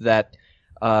hope that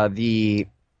the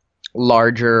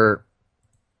larger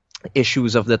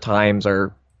issues of the times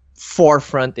are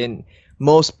forefront in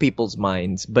most people's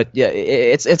minds. But yeah,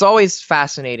 it's always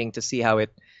fascinating to see how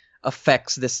it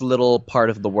affects this little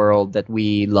part of the world that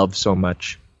we love so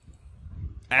much.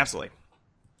 Absolutely.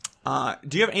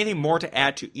 Do you have anything more to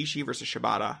add to Ishii versus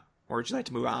Shibata, or would you like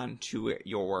to move on to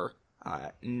your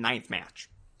 9th match?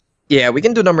 Yeah, we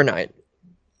can do number 9.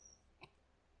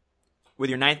 With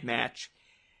your 9th match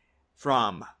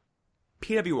from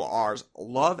PWR's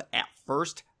Love at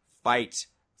First Fight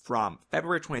from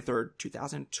February 23rd,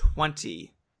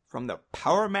 2020. From the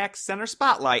Power Max Center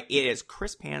Spotlight, it is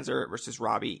Chris Panzer versus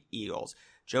Robbie Eagles.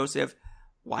 Joseph,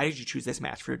 why did you choose this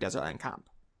match for your Desert Island Comp?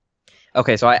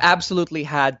 Okay, so I absolutely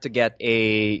had to get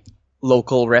a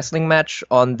local wrestling match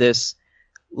on this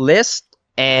list,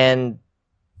 and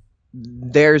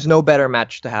there's no better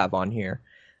match to have on here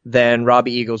than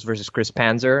Robbie Eagles versus Chris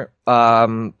Panzer.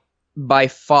 By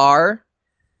far,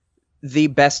 the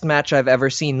best match I've ever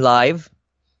seen live.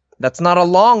 That's not a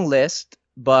long list,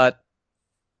 but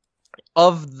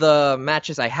of the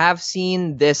matches I have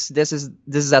seen, this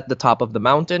is at the top of the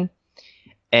mountain.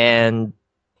 And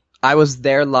I was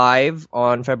there live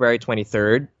on February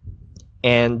 23rd,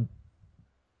 and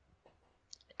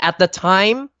at the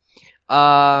time,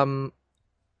 I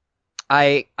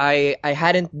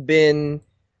hadn't been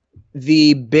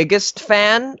the biggest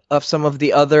fan of some of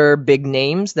the other big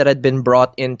names that had been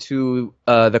brought into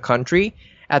the country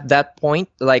at that point.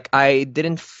 Like, I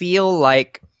didn't feel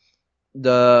like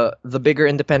the bigger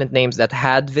independent names that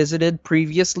had visited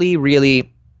previously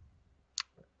really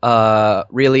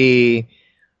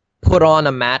put on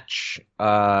a match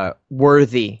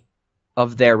worthy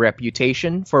of their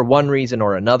reputation for one reason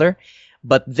or another.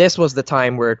 But this was the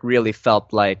time where it really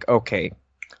felt like, okay,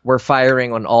 we're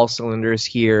firing on all cylinders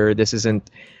here. This isn't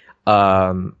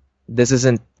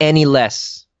any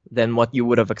less than what you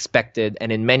would have expected,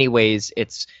 and in many ways,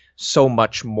 it's so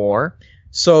much more.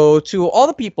 So, to all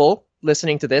the people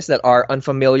listening to this that are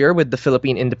unfamiliar with the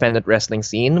Philippine independent wrestling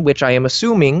scene, which I am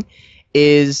assuming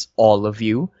is all of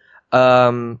you,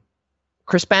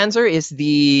 Chris Panzer is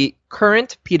the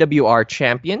current PWR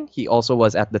champion. He also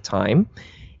was at the time.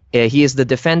 He is the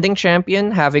defending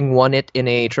champion, having won it in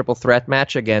a triple threat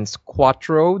match against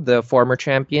Quattro, the former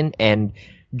champion, and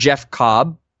Jeff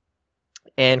Cobb.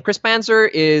 And Chris Panzer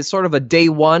is sort of a day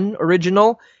one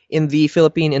original in the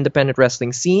Philippine independent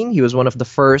wrestling scene. He was one of the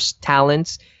first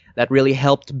talents that really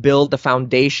helped build the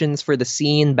foundations for the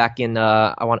scene back in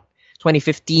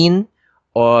 2015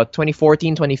 or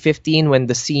 2014, 2015, when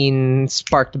the scene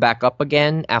sparked back up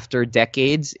again after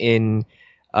decades in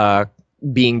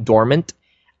being dormant.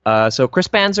 So Chris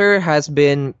Panzer has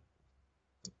been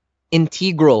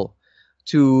integral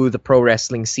to the pro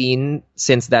wrestling scene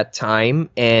since that time.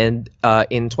 And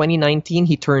in 2019,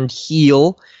 he turned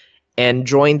heel and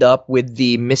joined up with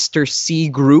the Mr. C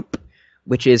group,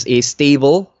 which is a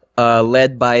stable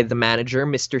led by the manager,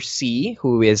 Mr. C,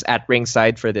 who is at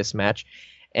ringside for this match.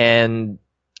 And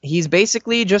he's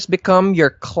basically just become your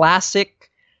classic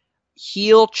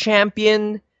heel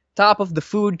champion, top of the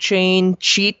food chain,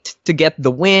 cheat to get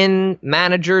the win,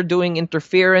 manager doing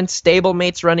interference,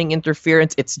 stablemates running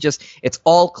interference. It's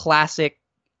all classic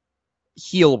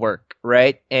heel work,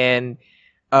 right? And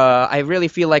I really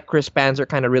feel like Chris Panzer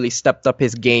kind of really stepped up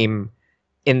his game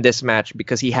in this match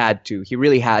because he had to. He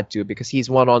really had to, because he's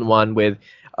one-on-one with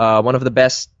one of the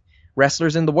best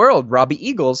wrestlers in the world, Robbie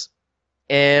Eagles.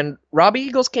 And Robbie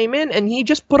Eagles came in and he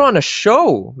just put on a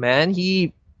show, man.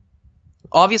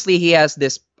 Obviously, he has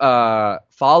this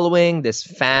following, this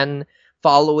fan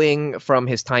following from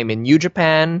his time in New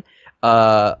Japan.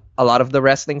 A lot of the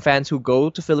wrestling fans who go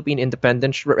to Philippine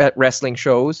independent wrestling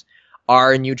shows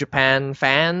are New Japan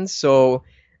fans. So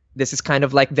this is kind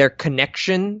of like their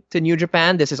connection to New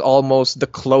Japan. This is almost the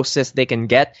closest they can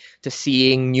get to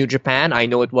seeing New Japan. I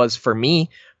know it was for me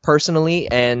personally,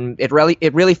 and it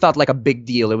really felt like a big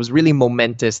deal. It was really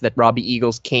momentous that Robbie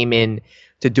Eagles came in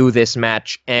to do this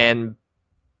match, and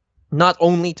not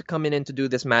only to come in and to do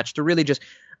this match, to really just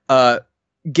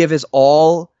give his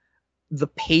all. The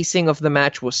pacing of the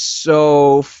match was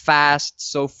so fast,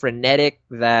 so frenetic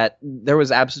that there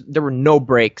were no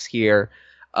breaks here.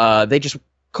 They just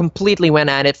completely went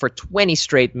at it for 20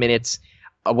 straight minutes,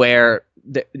 where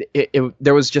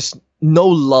there was just no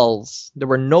lulls. There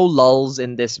were no lulls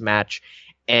in this match.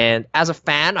 And as a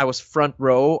fan, I was front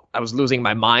row. I was losing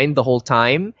my mind the whole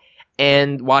time.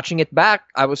 And watching it back,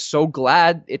 I was so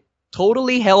glad it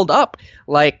totally held up.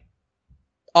 Like,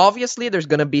 obviously, there's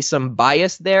going to be some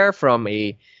bias there from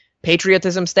a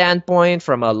patriotism standpoint,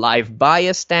 from a live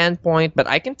bias standpoint, but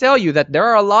I can tell you that there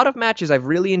are a lot of matches I've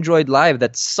really enjoyed live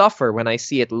that suffer when I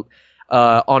see it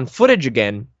on footage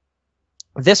again.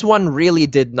 This one really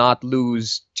did not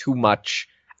lose too much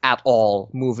at all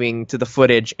moving to the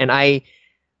footage, and I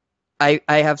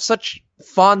have such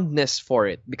fondness for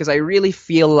it, because I really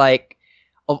feel like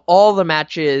of all the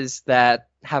matches that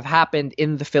have happened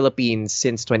in the Philippines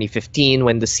since 2015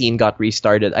 when the scene got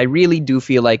restarted, I really do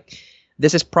feel like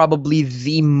this is probably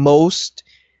the most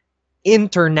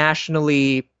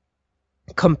internationally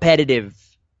competitive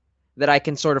that I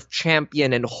can sort of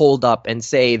champion and hold up and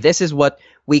say, this is what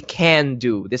we can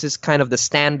do. This is kind of the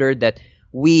standard that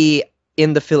we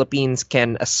in the Philippines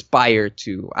can aspire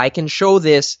to. I can show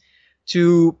this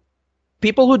to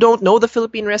people who don't know the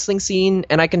Philippine wrestling scene,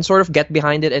 and I can sort of get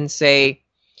behind it and say,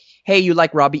 hey, you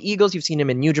like Robbie Eagles, you've seen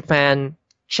him in New Japan,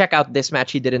 check out this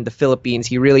match he did in the Philippines.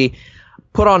 He really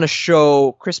put on a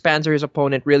show. Chris Panzer, his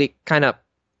opponent, really kind of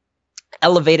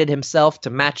elevated himself to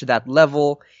match that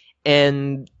level.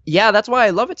 And yeah, that's why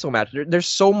I love it so much. There's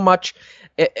so much.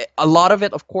 A lot of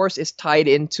it, of course, is tied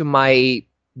into my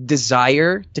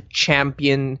desire to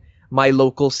champion my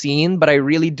local scene, but I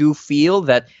really do feel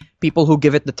that people who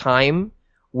give it the time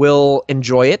will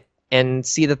enjoy it and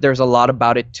see that there's a lot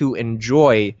about it to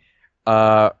enjoy.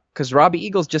 Because Robbie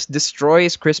Eagles just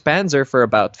destroys Chris Panzer for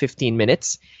about 15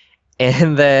 minutes.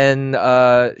 And then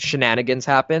shenanigans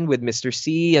happen with Mr.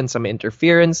 C and some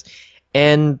interference.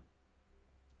 And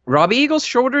Robbie Eagles'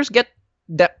 shoulders get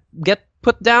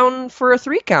put down for a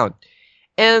 3 count.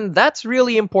 And that's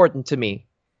really important to me.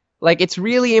 Like, it's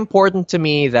really important to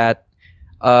me that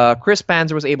Chris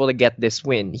Panzer was able to get this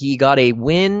win. He got a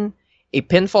win, a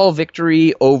pinfall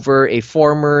victory over a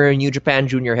former New Japan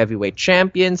Junior Heavyweight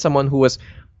champion, someone who was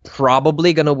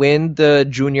probably going to win the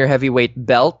Junior Heavyweight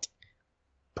belt,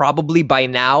 probably by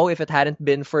now if it hadn't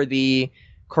been for the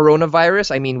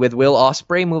coronavirus. I mean, with Will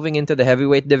Ospreay moving into the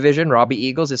heavyweight division, Robbie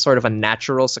Eagles is sort of a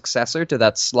natural successor to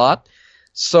that slot.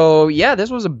 So yeah, this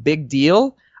was a big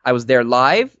deal. I was there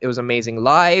live. It was amazing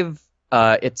live.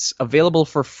 It's available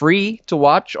for free to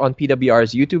watch on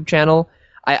PWR's YouTube channel.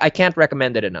 I can't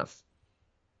recommend it enough.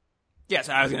 Yeah,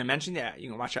 so I was going to mention that. You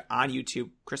can watch it on YouTube,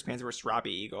 Chris Panzer vs.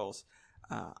 Robbie Eagles,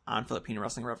 on Filipino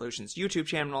Wrestling Revolution's YouTube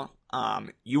channel.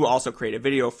 You also create a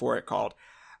video for it called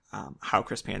How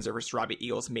Chris Panzer vs. Robbie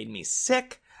Eagles Made Me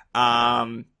Sick.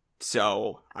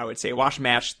 So I would say watch the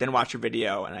match, then watch your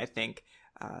video, and I think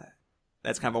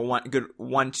that's kind of a good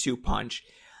 1-2 punch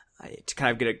to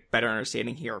kind of get a better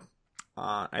understanding here.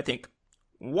 I think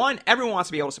one, everyone wants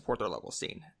to be able to support their local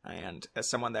scene. And as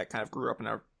someone that kind of grew up in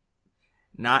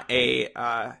not a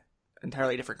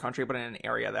entirely different country, but in an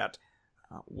area that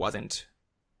wasn't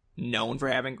known for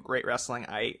having great wrestling,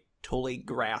 I totally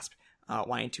grasped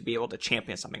wanting to be able to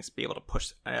champion something, to be able to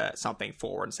push something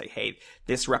forward and say, hey,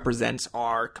 this represents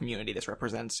our community. This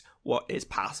represents what is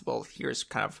possible. Here's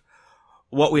kind of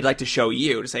what we'd like to show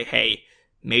you, to say, hey,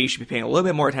 maybe you should be paying a little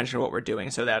bit more attention to what we're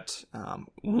doing, so that,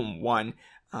 one,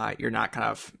 you're not kind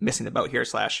of missing the boat here, /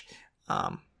 something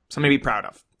to be proud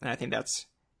of. And I think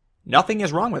nothing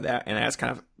is wrong with that, and that's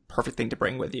kind of a perfect thing to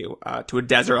bring with you to a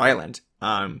desert island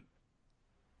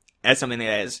as something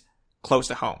that is close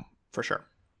to home, for sure.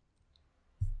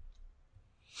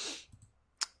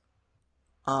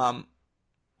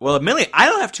 Well, admittedly, I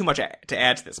don't have too much to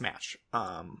add to this match.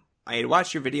 I had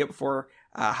watched your video before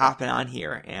hopping on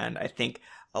here, and I think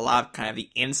a lot of kind of the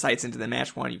insights into the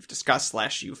match, one you've discussed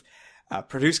 / you've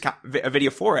produced a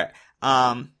video for it.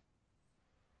 But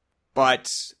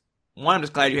one, I'm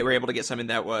just glad you were able to get something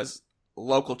that was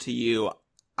local to you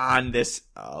on this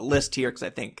list here, because I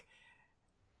think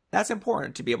that's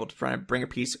important, to be able to try and bring a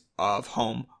piece of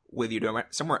home with you to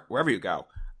somewhere, wherever you go.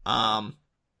 All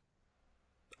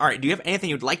right, do you have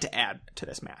anything you'd like to add to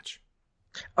this match?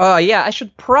 Yeah, I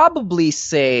should probably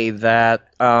say that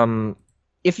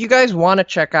if you guys want to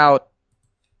check out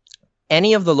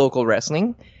any of the local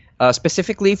wrestling,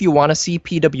 specifically if you want to see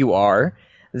PWR,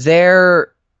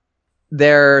 their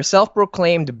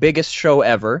self-proclaimed biggest show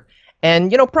ever,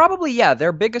 and probably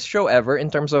their biggest show ever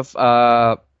in terms of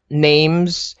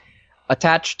names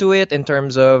attached to it, in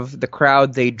terms of the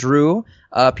crowd they drew.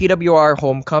 PWR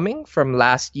Homecoming from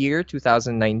last year,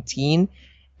 2019.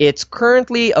 It's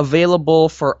currently available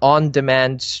for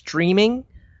on-demand streaming.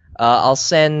 I'll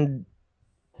send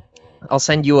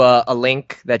you a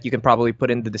link that you can probably put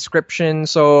in the description.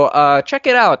 So check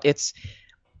it out. It's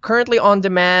currently on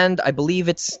demand. I believe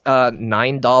it's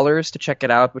 $9 to check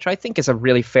it out, which I think is a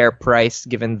really fair price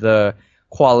given the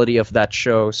quality of that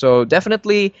show. So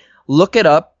definitely look it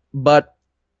up. But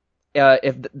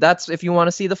if you want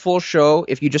to see the full show,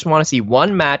 if you just want to see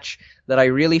one match that I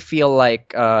really feel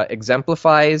like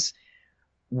exemplifies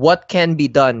what can be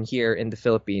done here in the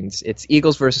Philippines, it's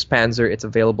Eagles versus Panzer. It's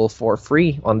available for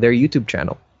free on their YouTube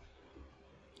channel.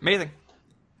 Amazing.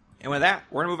 And with that,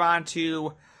 we're going to move on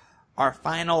to our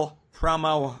final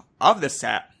promo of the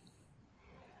set.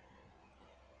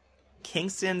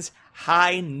 Kingston's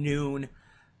high noon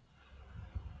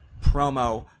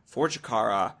promo for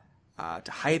Chikara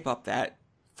to hype up that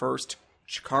first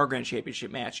Chikara Grand Championship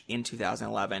match in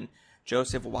 2011.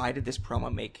 Joseph, why did this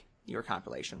promo make your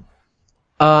compilation?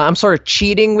 I'm sort of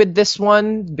cheating with this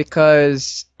one,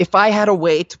 because if I had a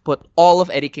way to put all of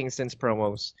Eddie Kingston's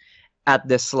promos at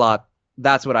this slot,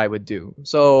 that's what I would do.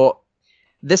 So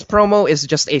this promo is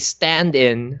just a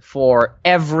stand-in for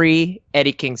every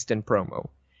Eddie Kingston promo.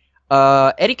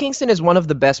 Eddie Kingston is one of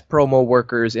the best promo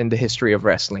workers in the history of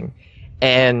wrestling.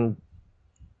 And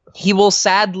he will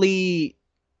sadly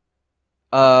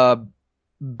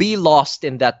be lost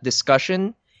in that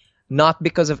discussion, not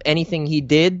because of anything he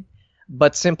did,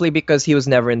 but simply because he was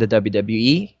never in the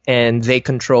WWE, and they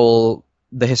control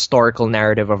the historical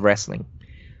narrative of wrestling.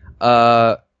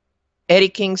 Eddie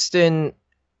Kingston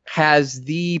has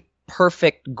the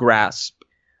perfect grasp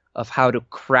of how to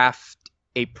craft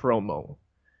a promo.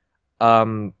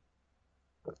 And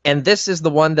this is the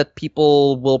one that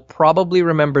people will probably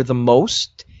remember the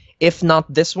most. If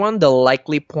not this one, they'll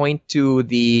likely point to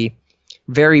the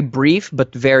very brief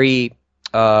but very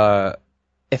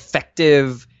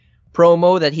effective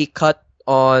promo that he cut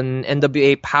on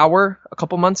NWA Power a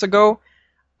couple months ago.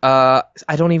 I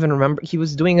don't even remember. He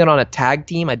was doing it on a tag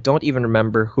team. I don't even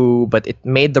remember who, but it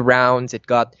made the rounds. It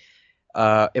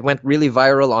went really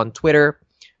viral on Twitter.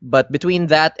 But between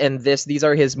that and this, these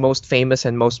are his most famous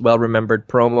and most well-remembered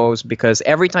promos, because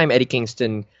every time Eddie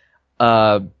Kingston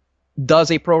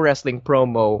does a pro wrestling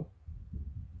promo,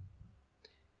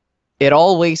 it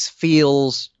always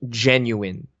feels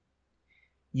genuine.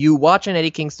 You watch an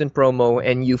Eddie Kingston promo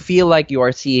and you feel like you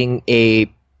are seeing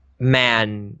a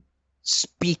man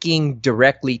speaking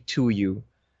directly to you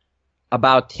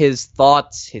about his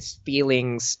thoughts, his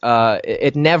feelings.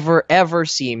 It never ever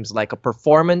seems like a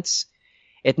performance.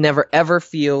 It never ever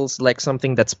feels like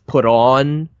something that's put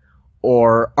on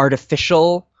or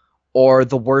artificial or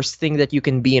the worst thing that you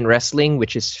can be in wrestling,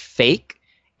 which is fake.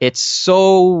 It's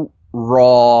so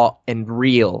raw and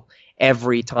real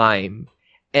every time.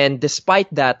 And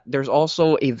despite that, there's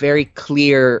also a very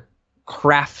clear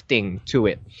crafting to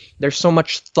it. There's so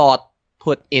much thought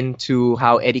put into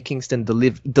how Eddie Kingston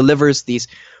delivers these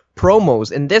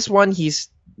promos. In this one, he's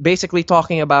basically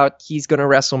talking about he's going to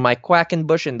wrestle Mike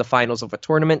Quackenbush in the finals of a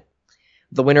tournament.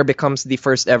 The winner becomes the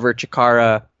first ever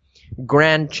Chikara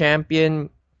Grand Champion,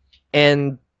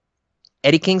 and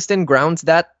Eddie Kingston grounds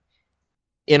that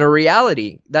in a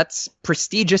reality that's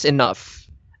prestigious enough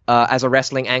as a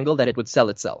wrestling angle that it would sell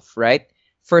itself, right?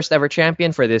 First ever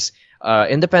champion for this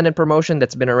independent promotion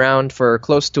that's been around for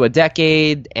close to a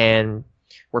decade, and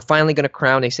we're finally going to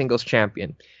crown a singles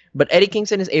champion. But Eddie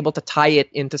Kingston is able to tie it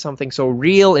into something so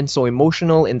real and so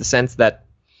emotional in the sense that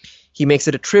he makes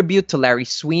it a tribute to Larry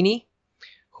Sweeney,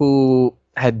 who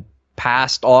had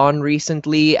passed on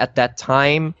recently at that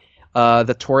time.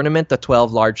 The tournament, the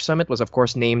 12 Large Summit, was of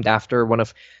course named after one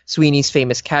of Sweeney's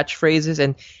famous catchphrases,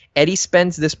 and Eddie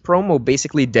spends this promo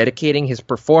basically dedicating his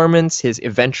performance, his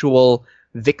eventual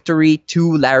victory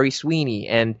to Larry Sweeney,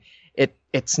 and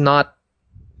it's not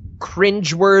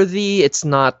cringeworthy, it's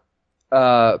not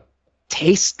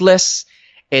tasteless,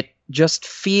 it just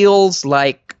feels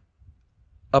like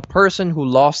a person who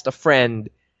lost a friend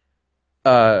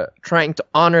trying to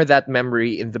honor that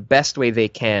memory in the best way they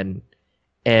can,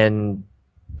 and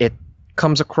it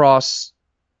comes across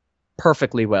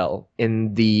perfectly well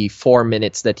in the 4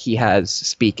 minutes that he has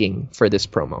speaking for this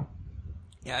promo.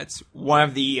 Yeah, it's one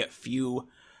of the few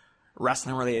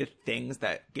wrestling-related things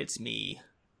that gets me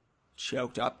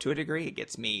choked up to a degree. It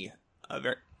gets me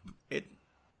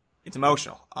it's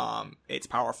emotional. It's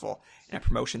powerful, and a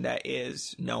promotion that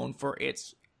is known for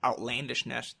its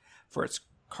outlandishness, for its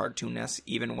cartoonness.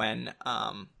 Even when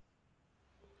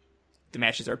the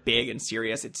matches are big and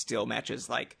serious, it's still matches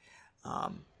like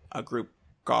a group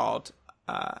called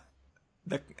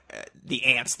the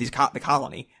Ants, the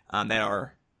Colony, that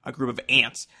are a group of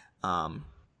ants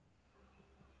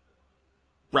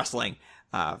wrestling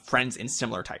friends in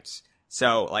similar types.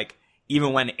 So, like,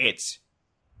 even when it's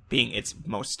being its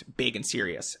most big and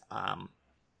serious,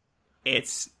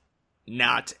 it's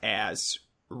not as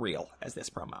real as this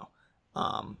promo.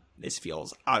 This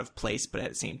feels out of place, but at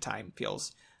the same time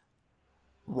feels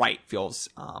right, feels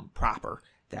proper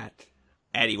that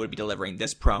Eddie would be delivering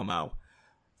this promo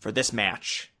for this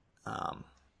match.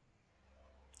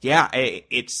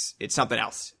 It's something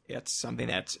else. It's something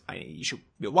that you should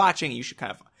be watching. You should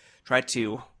kind of try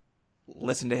to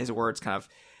listen to his words. Kind of,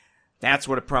 that's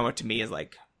what a promo to me is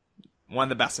like. One of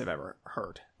the best I've ever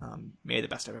heard. Maybe the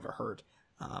best I've ever heard.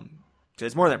 Because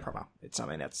it's more than a promo. It's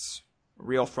something that's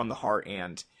real from the heart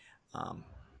and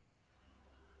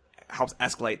helps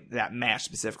escalate that match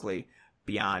specifically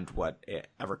beyond what it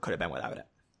ever could have been without it.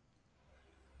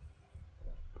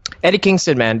 Eddie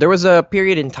Kingston, man, there was a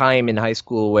period in time in high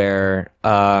school where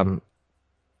I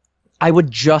would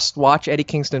just watch Eddie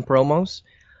Kingston promos.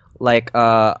 Like,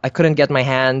 I couldn't get my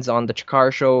hands on the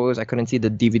Chikara shows, I couldn't see the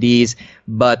DVDs,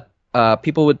 but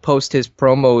people would post his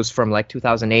promos from like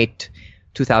 2008,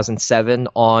 2007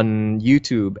 on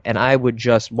YouTube, and I would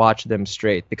just watch them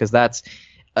straight because that's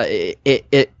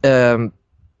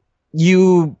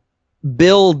you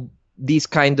build these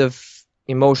kind of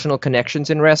emotional connections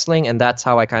in wrestling, and that's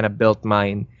how I kind of built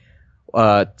mine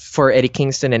for Eddie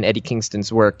Kingston, and Eddie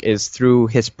Kingston's work is through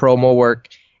his promo work,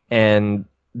 and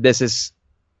this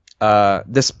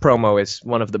promo is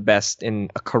one of the best in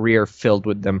a career filled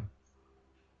with them.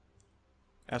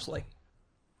 Absolutely.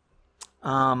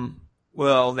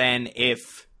 Well, then,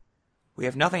 if we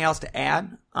have nothing else to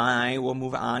add, I will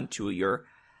move on to your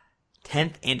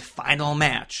 10th and final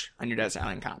match on your Desert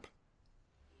Island Comp.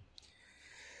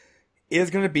 It is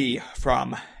going to be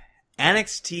from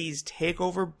NXT's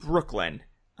TakeOver Brooklyn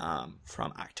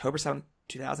from October 7th,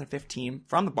 2015,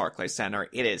 from the Barclays Center.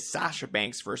 It is Sasha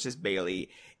Banks versus Bayley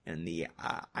in the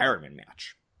Ironman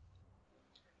match.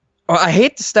 Oh, I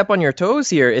hate to step on your toes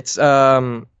here. It's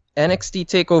NXT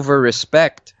TakeOver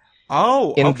Respect.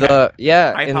 Oh, in okay.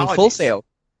 In Full Sail.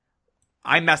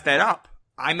 I messed that up.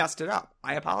 I messed it up.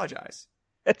 I apologize.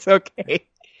 It's okay.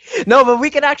 No, but we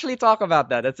can actually talk about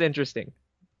that. That's interesting.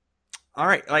 All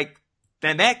right,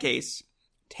 then in that case,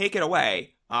 take it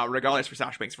away, regardless for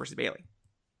Sasha Banks versus Bayley.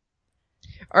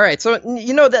 All right, so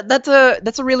that's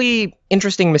a really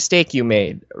interesting mistake you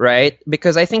made, right?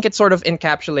 Because I think it sort of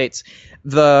encapsulates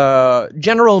the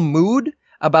general mood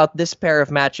about this pair of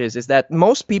matches. Is that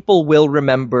most people will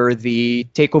remember the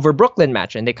TakeOver Brooklyn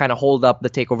match, and they kind of hold up the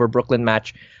TakeOver Brooklyn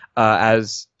match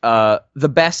as the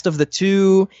best of the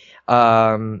two,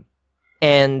 and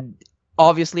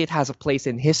obviously it has a place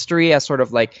in history as sort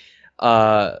of like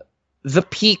the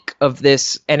peak of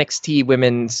this NXT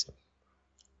women's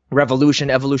revolution,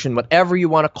 evolution, whatever you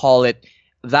want to call it.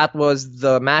 That was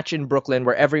the match in Brooklyn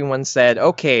where everyone said,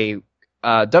 okay,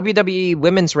 WWE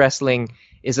women's wrestling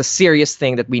is a serious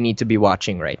thing that we need to be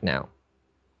watching right now.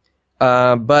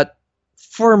 But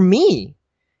for me,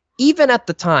 even at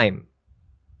the time,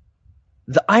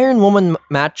 the Iron Woman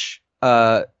match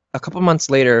a couple months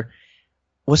later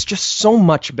was just so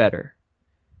much better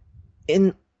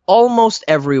in almost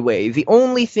every way. The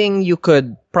only thing you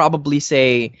could probably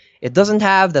say it doesn't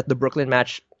have that the Brooklyn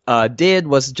match did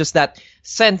was just that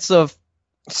sense of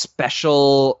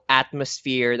special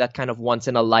atmosphere, that kind of once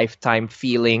in a lifetime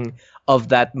feeling of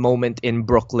that moment in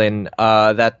Brooklyn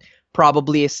that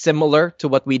probably is similar to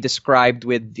what we described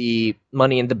with the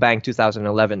Money in the Bank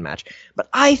 2011 match. But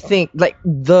I think like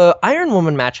the Iron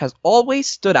Woman match has always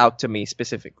stood out to me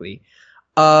specifically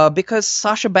because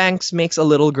Sasha Banks makes a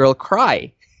little girl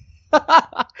cry.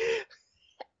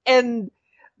 And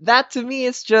that to me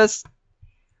is just,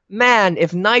 man,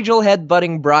 if Nigel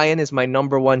headbutting Bryan is my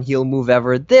number one heel move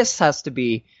ever, this has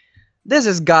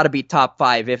got to be top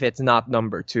 5 if it's not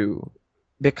number 2.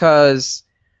 Because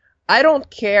I don't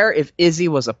care if Izzy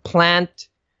was a plant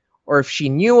or if she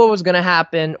knew what was going to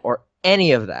happen or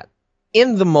any of that.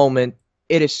 In the moment,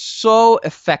 it is so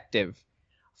effective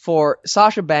for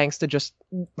Sasha Banks to just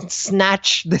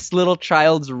snatch this little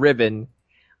child's ribbon,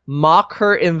 mock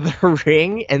her in the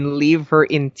ring, and leave her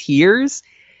in tears.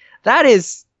 That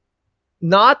is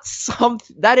not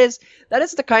something. That is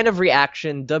the kind of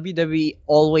reaction WWE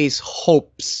always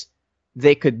hopes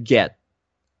they could get.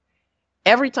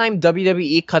 Every time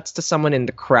WWE cuts to someone in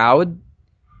the crowd,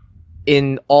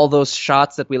 in all those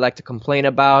shots that we like to complain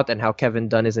about and how Kevin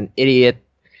Dunn is an idiot,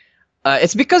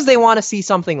 it's because they want to see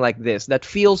something like this that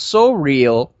feels so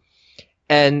real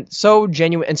and so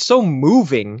genuine and so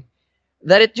moving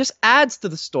that it just adds to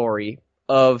the story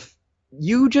of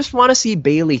you just want to see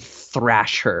Bayley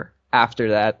thrash her after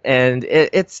that. And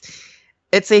it's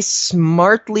a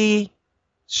smartly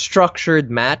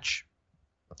structured match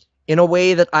in a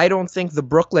way that I don't think the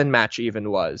Brooklyn match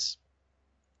even was.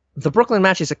 The Brooklyn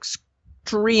match is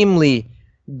extremely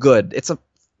good. It's a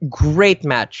great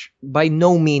match. By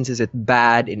no means is it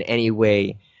bad in any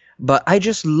way. But I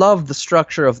just love the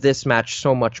structure of this match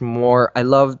so much more. I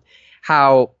loved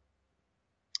how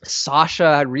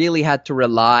Sasha really had to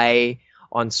rely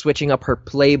on switching up her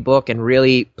playbook and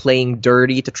really playing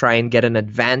dirty to try and get an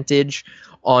advantage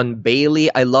on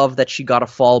Bayley. I love that she got a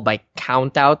fall by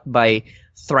countout by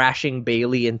thrashing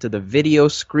Bayley into the video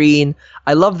screen.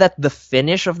 I love that the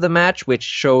finish of the match, which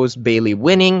shows Bayley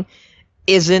winning,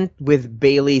 isn't with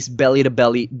Bayley's belly to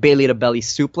belly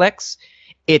suplex.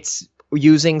 It's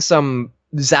using some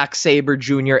Zack Sabre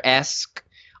Jr.-esque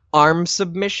arm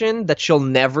submission that she'll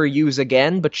never use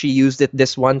again, but she used it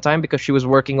this one time because she was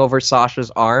working over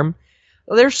Sasha's arm.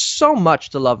 There's so much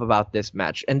to love about this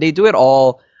match, and they do it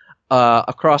all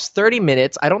across 30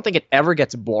 minutes. I don't think it ever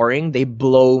gets boring. They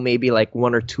blow maybe like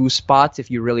 1 or 2 spots if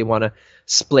you really want to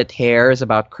split hairs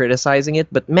about criticizing it.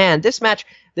 But man, this match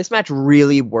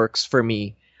really works for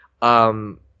me.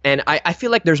 And I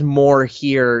feel like there's more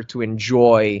here to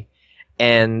enjoy,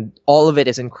 and all of it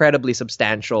is incredibly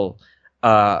substantial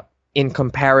in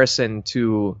comparison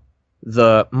to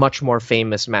the much more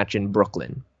famous match in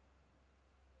Brooklyn.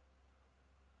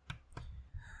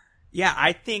 Yeah,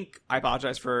 I think I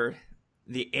apologize for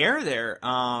the error there.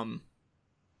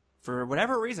 For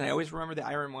whatever reason, I always remember the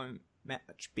Iron Woman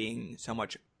match being so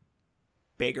much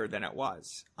bigger than it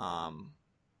was. And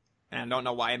I don't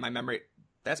know why in my memory.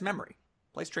 That's memory.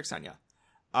 Plays tricks on you.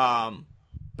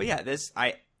 But yeah,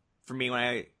 for me, when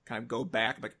I kind of go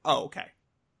back, I'm like, oh, okay.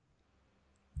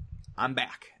 I'm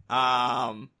back.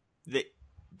 This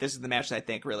is the match that I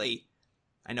think really,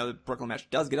 I know the Brooklyn match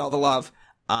does get all the love.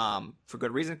 For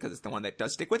good reason, because it's the one that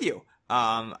does stick with you.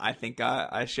 I think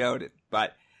I showed it,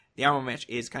 but the Iron Man match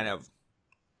is kind of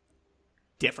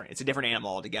different. It's a different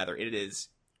animal altogether. It is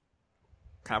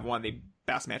kind of one of the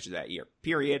best matches of that year,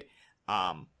 period.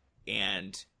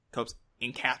 And helps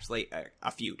encapsulate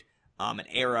a feud, an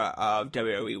era of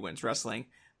WWE Women's Wrestling.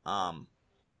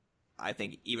 I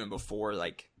think even before,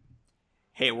 like,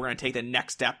 hey, we're going to take the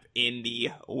next step in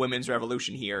the women's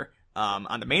revolution here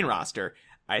on the main roster.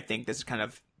 I think this is kind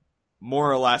of more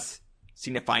or less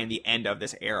signifying the end of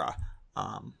this era.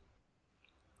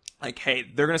 Like, hey,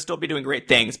 they're going to still be doing great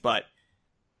things, but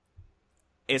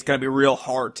it's going to be real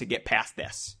hard to get past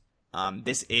this.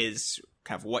 This is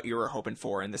kind of what you were hoping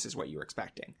for, and this is what you were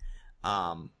expecting.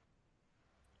 I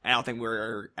don't think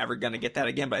we're ever going to get that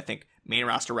again, but I think main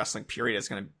roster wrestling period is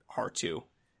going to be hard to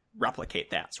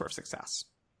replicate that sort of success.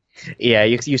 Yeah,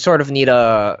 you sort of need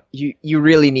you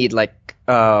really need like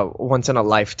once in a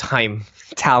lifetime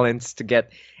talents to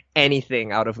get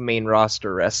anything out of main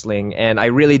roster wrestling, and I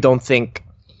really don't think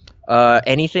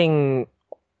anything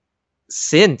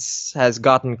since has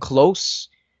gotten close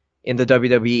in the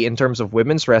WWE in terms of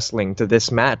women's wrestling to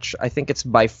this match. I think it's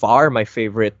by far my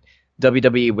favorite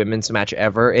WWE women's match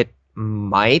ever. It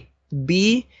might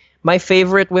be my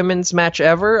favorite women's match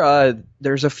ever.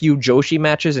 There's a few Joshi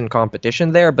matches in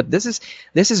competition there, but this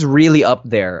is really up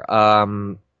there.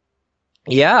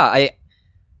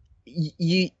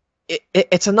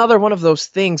 It's another one of those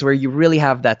things where you really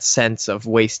have that sense of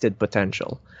wasted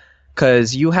potential,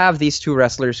 because you have these two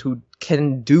wrestlers who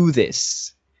can do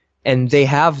this, and they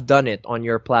have done it on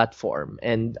your platform,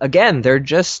 and again, they're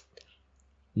just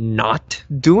not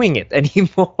doing it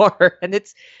anymore, and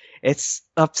it's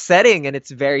upsetting and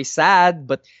it's very sad,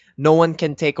 but no one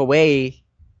can take away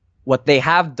what they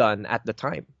have done at the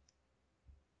time.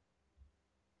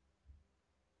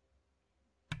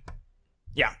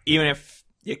 Yeah, even if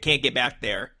you can't get back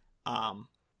there,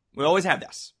 we always have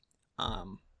this.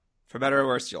 For better or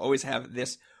worse, you'll always have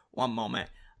this one moment.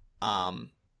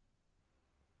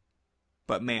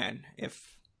 But man,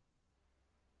 if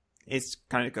it's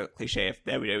kind of a cliche, if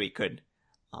WWE could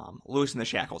loosen the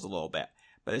shackles a little bit,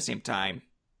 but at the same time,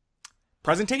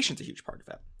 presentation's a huge part of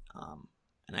it.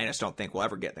 And I just don't think we'll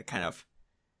ever get the kind of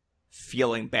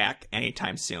feeling back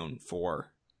anytime soon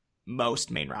for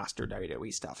most main roster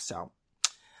WWE stuff. So,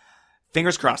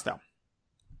 fingers crossed, though.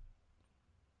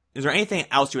 Is there anything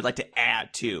else you would like to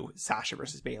add to Sasha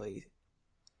versus Bayley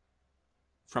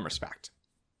from respect?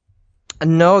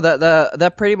 No,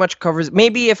 that pretty much covers.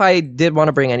 Maybe if I did want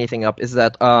to bring anything up, is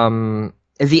that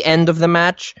the end of the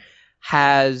match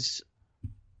has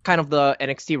kind of the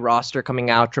NXT roster coming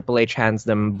out. Triple H hands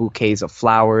them bouquets of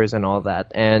flowers and all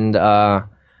that, and I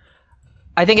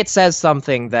think it says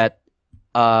something that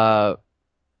that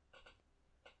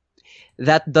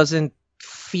doesn't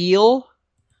feel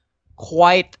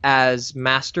quite as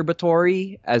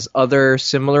masturbatory as other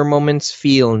similar moments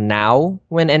feel now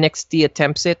when NXT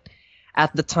attempts it.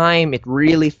 At the time, it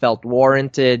really felt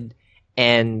warranted,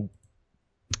 and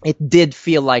it did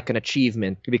feel like an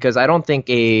achievement, because I don't think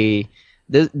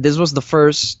this was the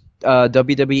first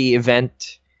WWE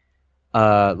event,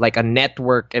 like a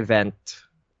network event,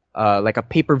 like a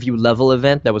pay-per-view level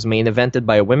event that was main evented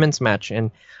by a women's match.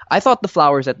 And I thought the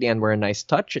flowers at the end were a nice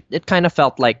touch. It kind of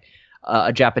felt like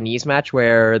a Japanese match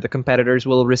where the competitors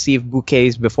will receive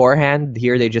bouquets beforehand.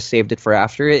 Here, they just saved it for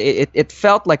after. It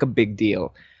felt like a big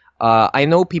deal. I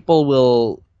know people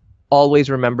will always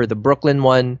remember the Brooklyn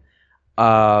one,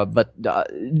 but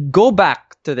go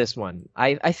back to this one.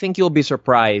 I think you'll be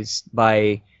surprised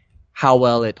by how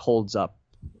well it holds up.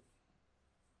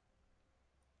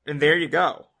 And there you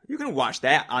go. You can watch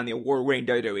that on the award-winning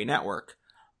WWE Network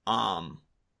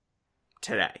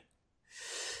today.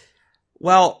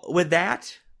 Well, with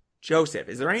that, Joseph,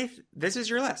 is there any... This is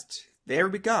your list. There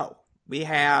we go. We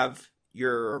have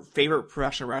your favorite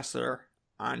professional wrestler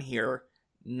on here,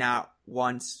 not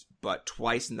once, but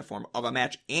twice in the form of a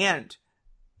match and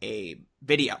a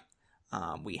video.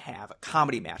 We have a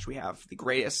comedy match. We have the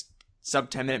greatest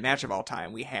sub-10-minute match of all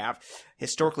time. We have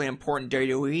historically important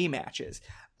WWE matches.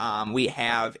 We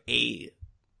have a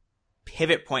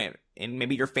pivot point in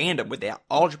maybe your fandom with the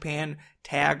All Japan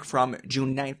tag from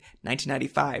June 9th,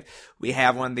 1995. We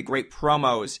have one of the great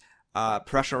promos,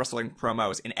 professional wrestling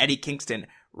promos, in Eddie Kingston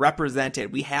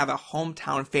represented. We have a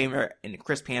hometown favorite in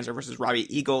Chris Panzer versus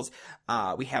Robbie Eagles.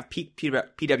 We have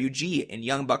PWG in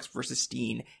Young Bucks versus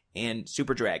Steen and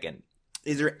Super Dragon.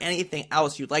 Is there anything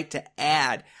else you'd like to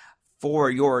add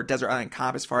for your Desert Island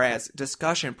Comp as far as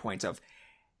discussion points of,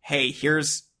 hey,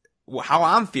 here's how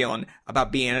I'm feeling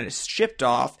about being shipped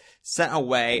off, sent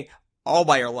away, all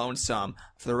by your lonesome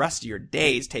for the rest of your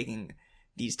days, taking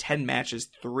these 10 matches,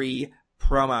 3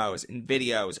 promos, and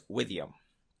videos with you?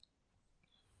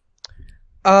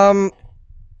 At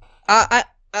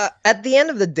the end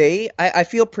of the day, I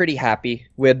feel pretty happy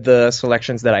with the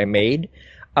selections that I made.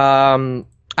 I'm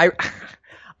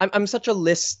such a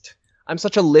list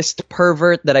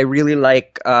pervert that I really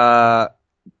like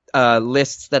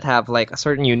lists that have like a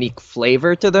certain unique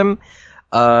flavor to them.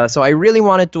 So I really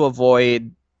wanted to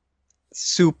avoid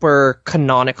super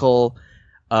canonical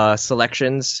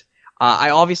selections. I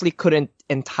obviously couldn't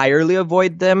entirely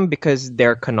avoid them because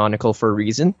they're canonical for a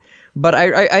reason. But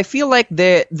I feel like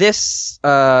this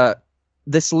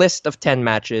list of 10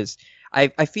 matches,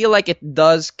 I feel like it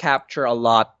does capture a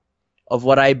lot of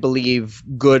what I believe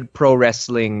good pro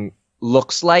wrestling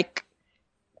looks like,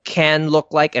 can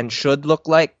look like, and should look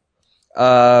like.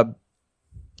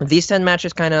 These 10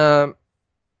 matches kind of,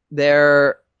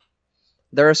 they're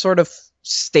a sort of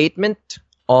statement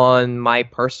on my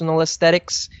personal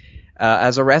aesthetics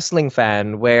as a wrestling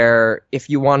fan, where if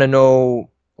you want to know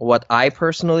what I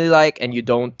personally like and you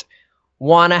don't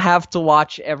want to have to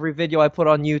watch every video I put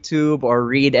on YouTube or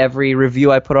read every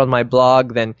review I put on my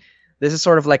blog, then this is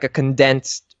sort of like a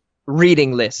condensed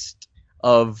reading list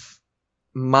of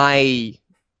my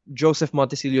Joseph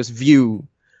Montecillo's view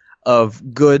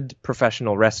of good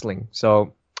professional wrestling.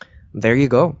 So there you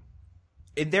go.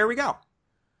 And there we go.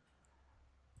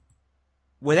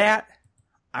 With that,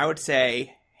 I would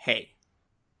say, hey,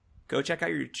 go check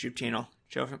out your YouTube channel,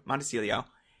 Joseph Montecillo.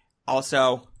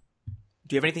 Also,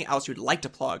 do you have anything else you'd like to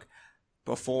plug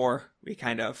before we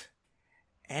kind of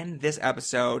end this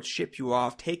episode, ship you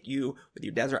off, take you with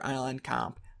your Desert Island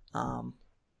comp, and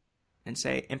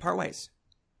say, in part ways?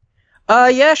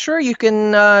 Yeah, sure. You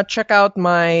can check out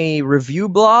my review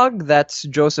blog. That's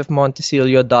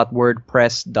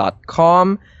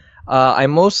josephmontecillo.wordpress.com. I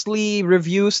mostly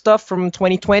review stuff from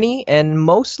 2020, and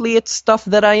mostly it's stuff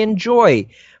that I enjoy.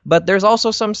 But there's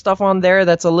also some stuff on there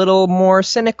that's a little more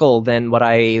cynical than what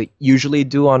I usually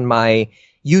do on my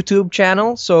YouTube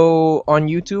channel. So on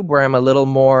YouTube, where I'm a little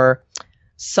more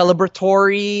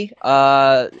celebratory,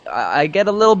 I get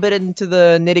a little bit into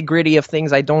the nitty-gritty of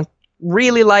things I don't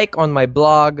really like on my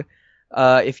blog.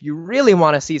 If you really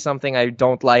want to see something I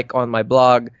don't like on my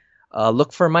blog,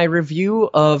 look for my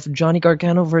review of Johnny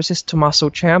Gargano versus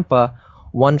Tommaso Ciampa,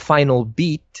 One Final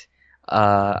Beat.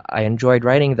 I enjoyed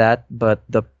writing that, but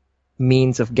the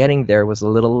means of getting there was a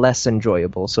little less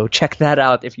enjoyable. So check that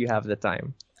out if you have the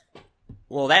time.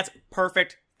 Well, that's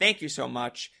perfect. Thank you so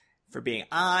much for being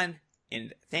on,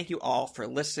 and thank you all for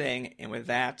listening. And with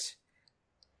that,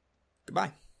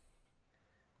 goodbye.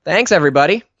 Thanks,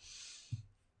 everybody.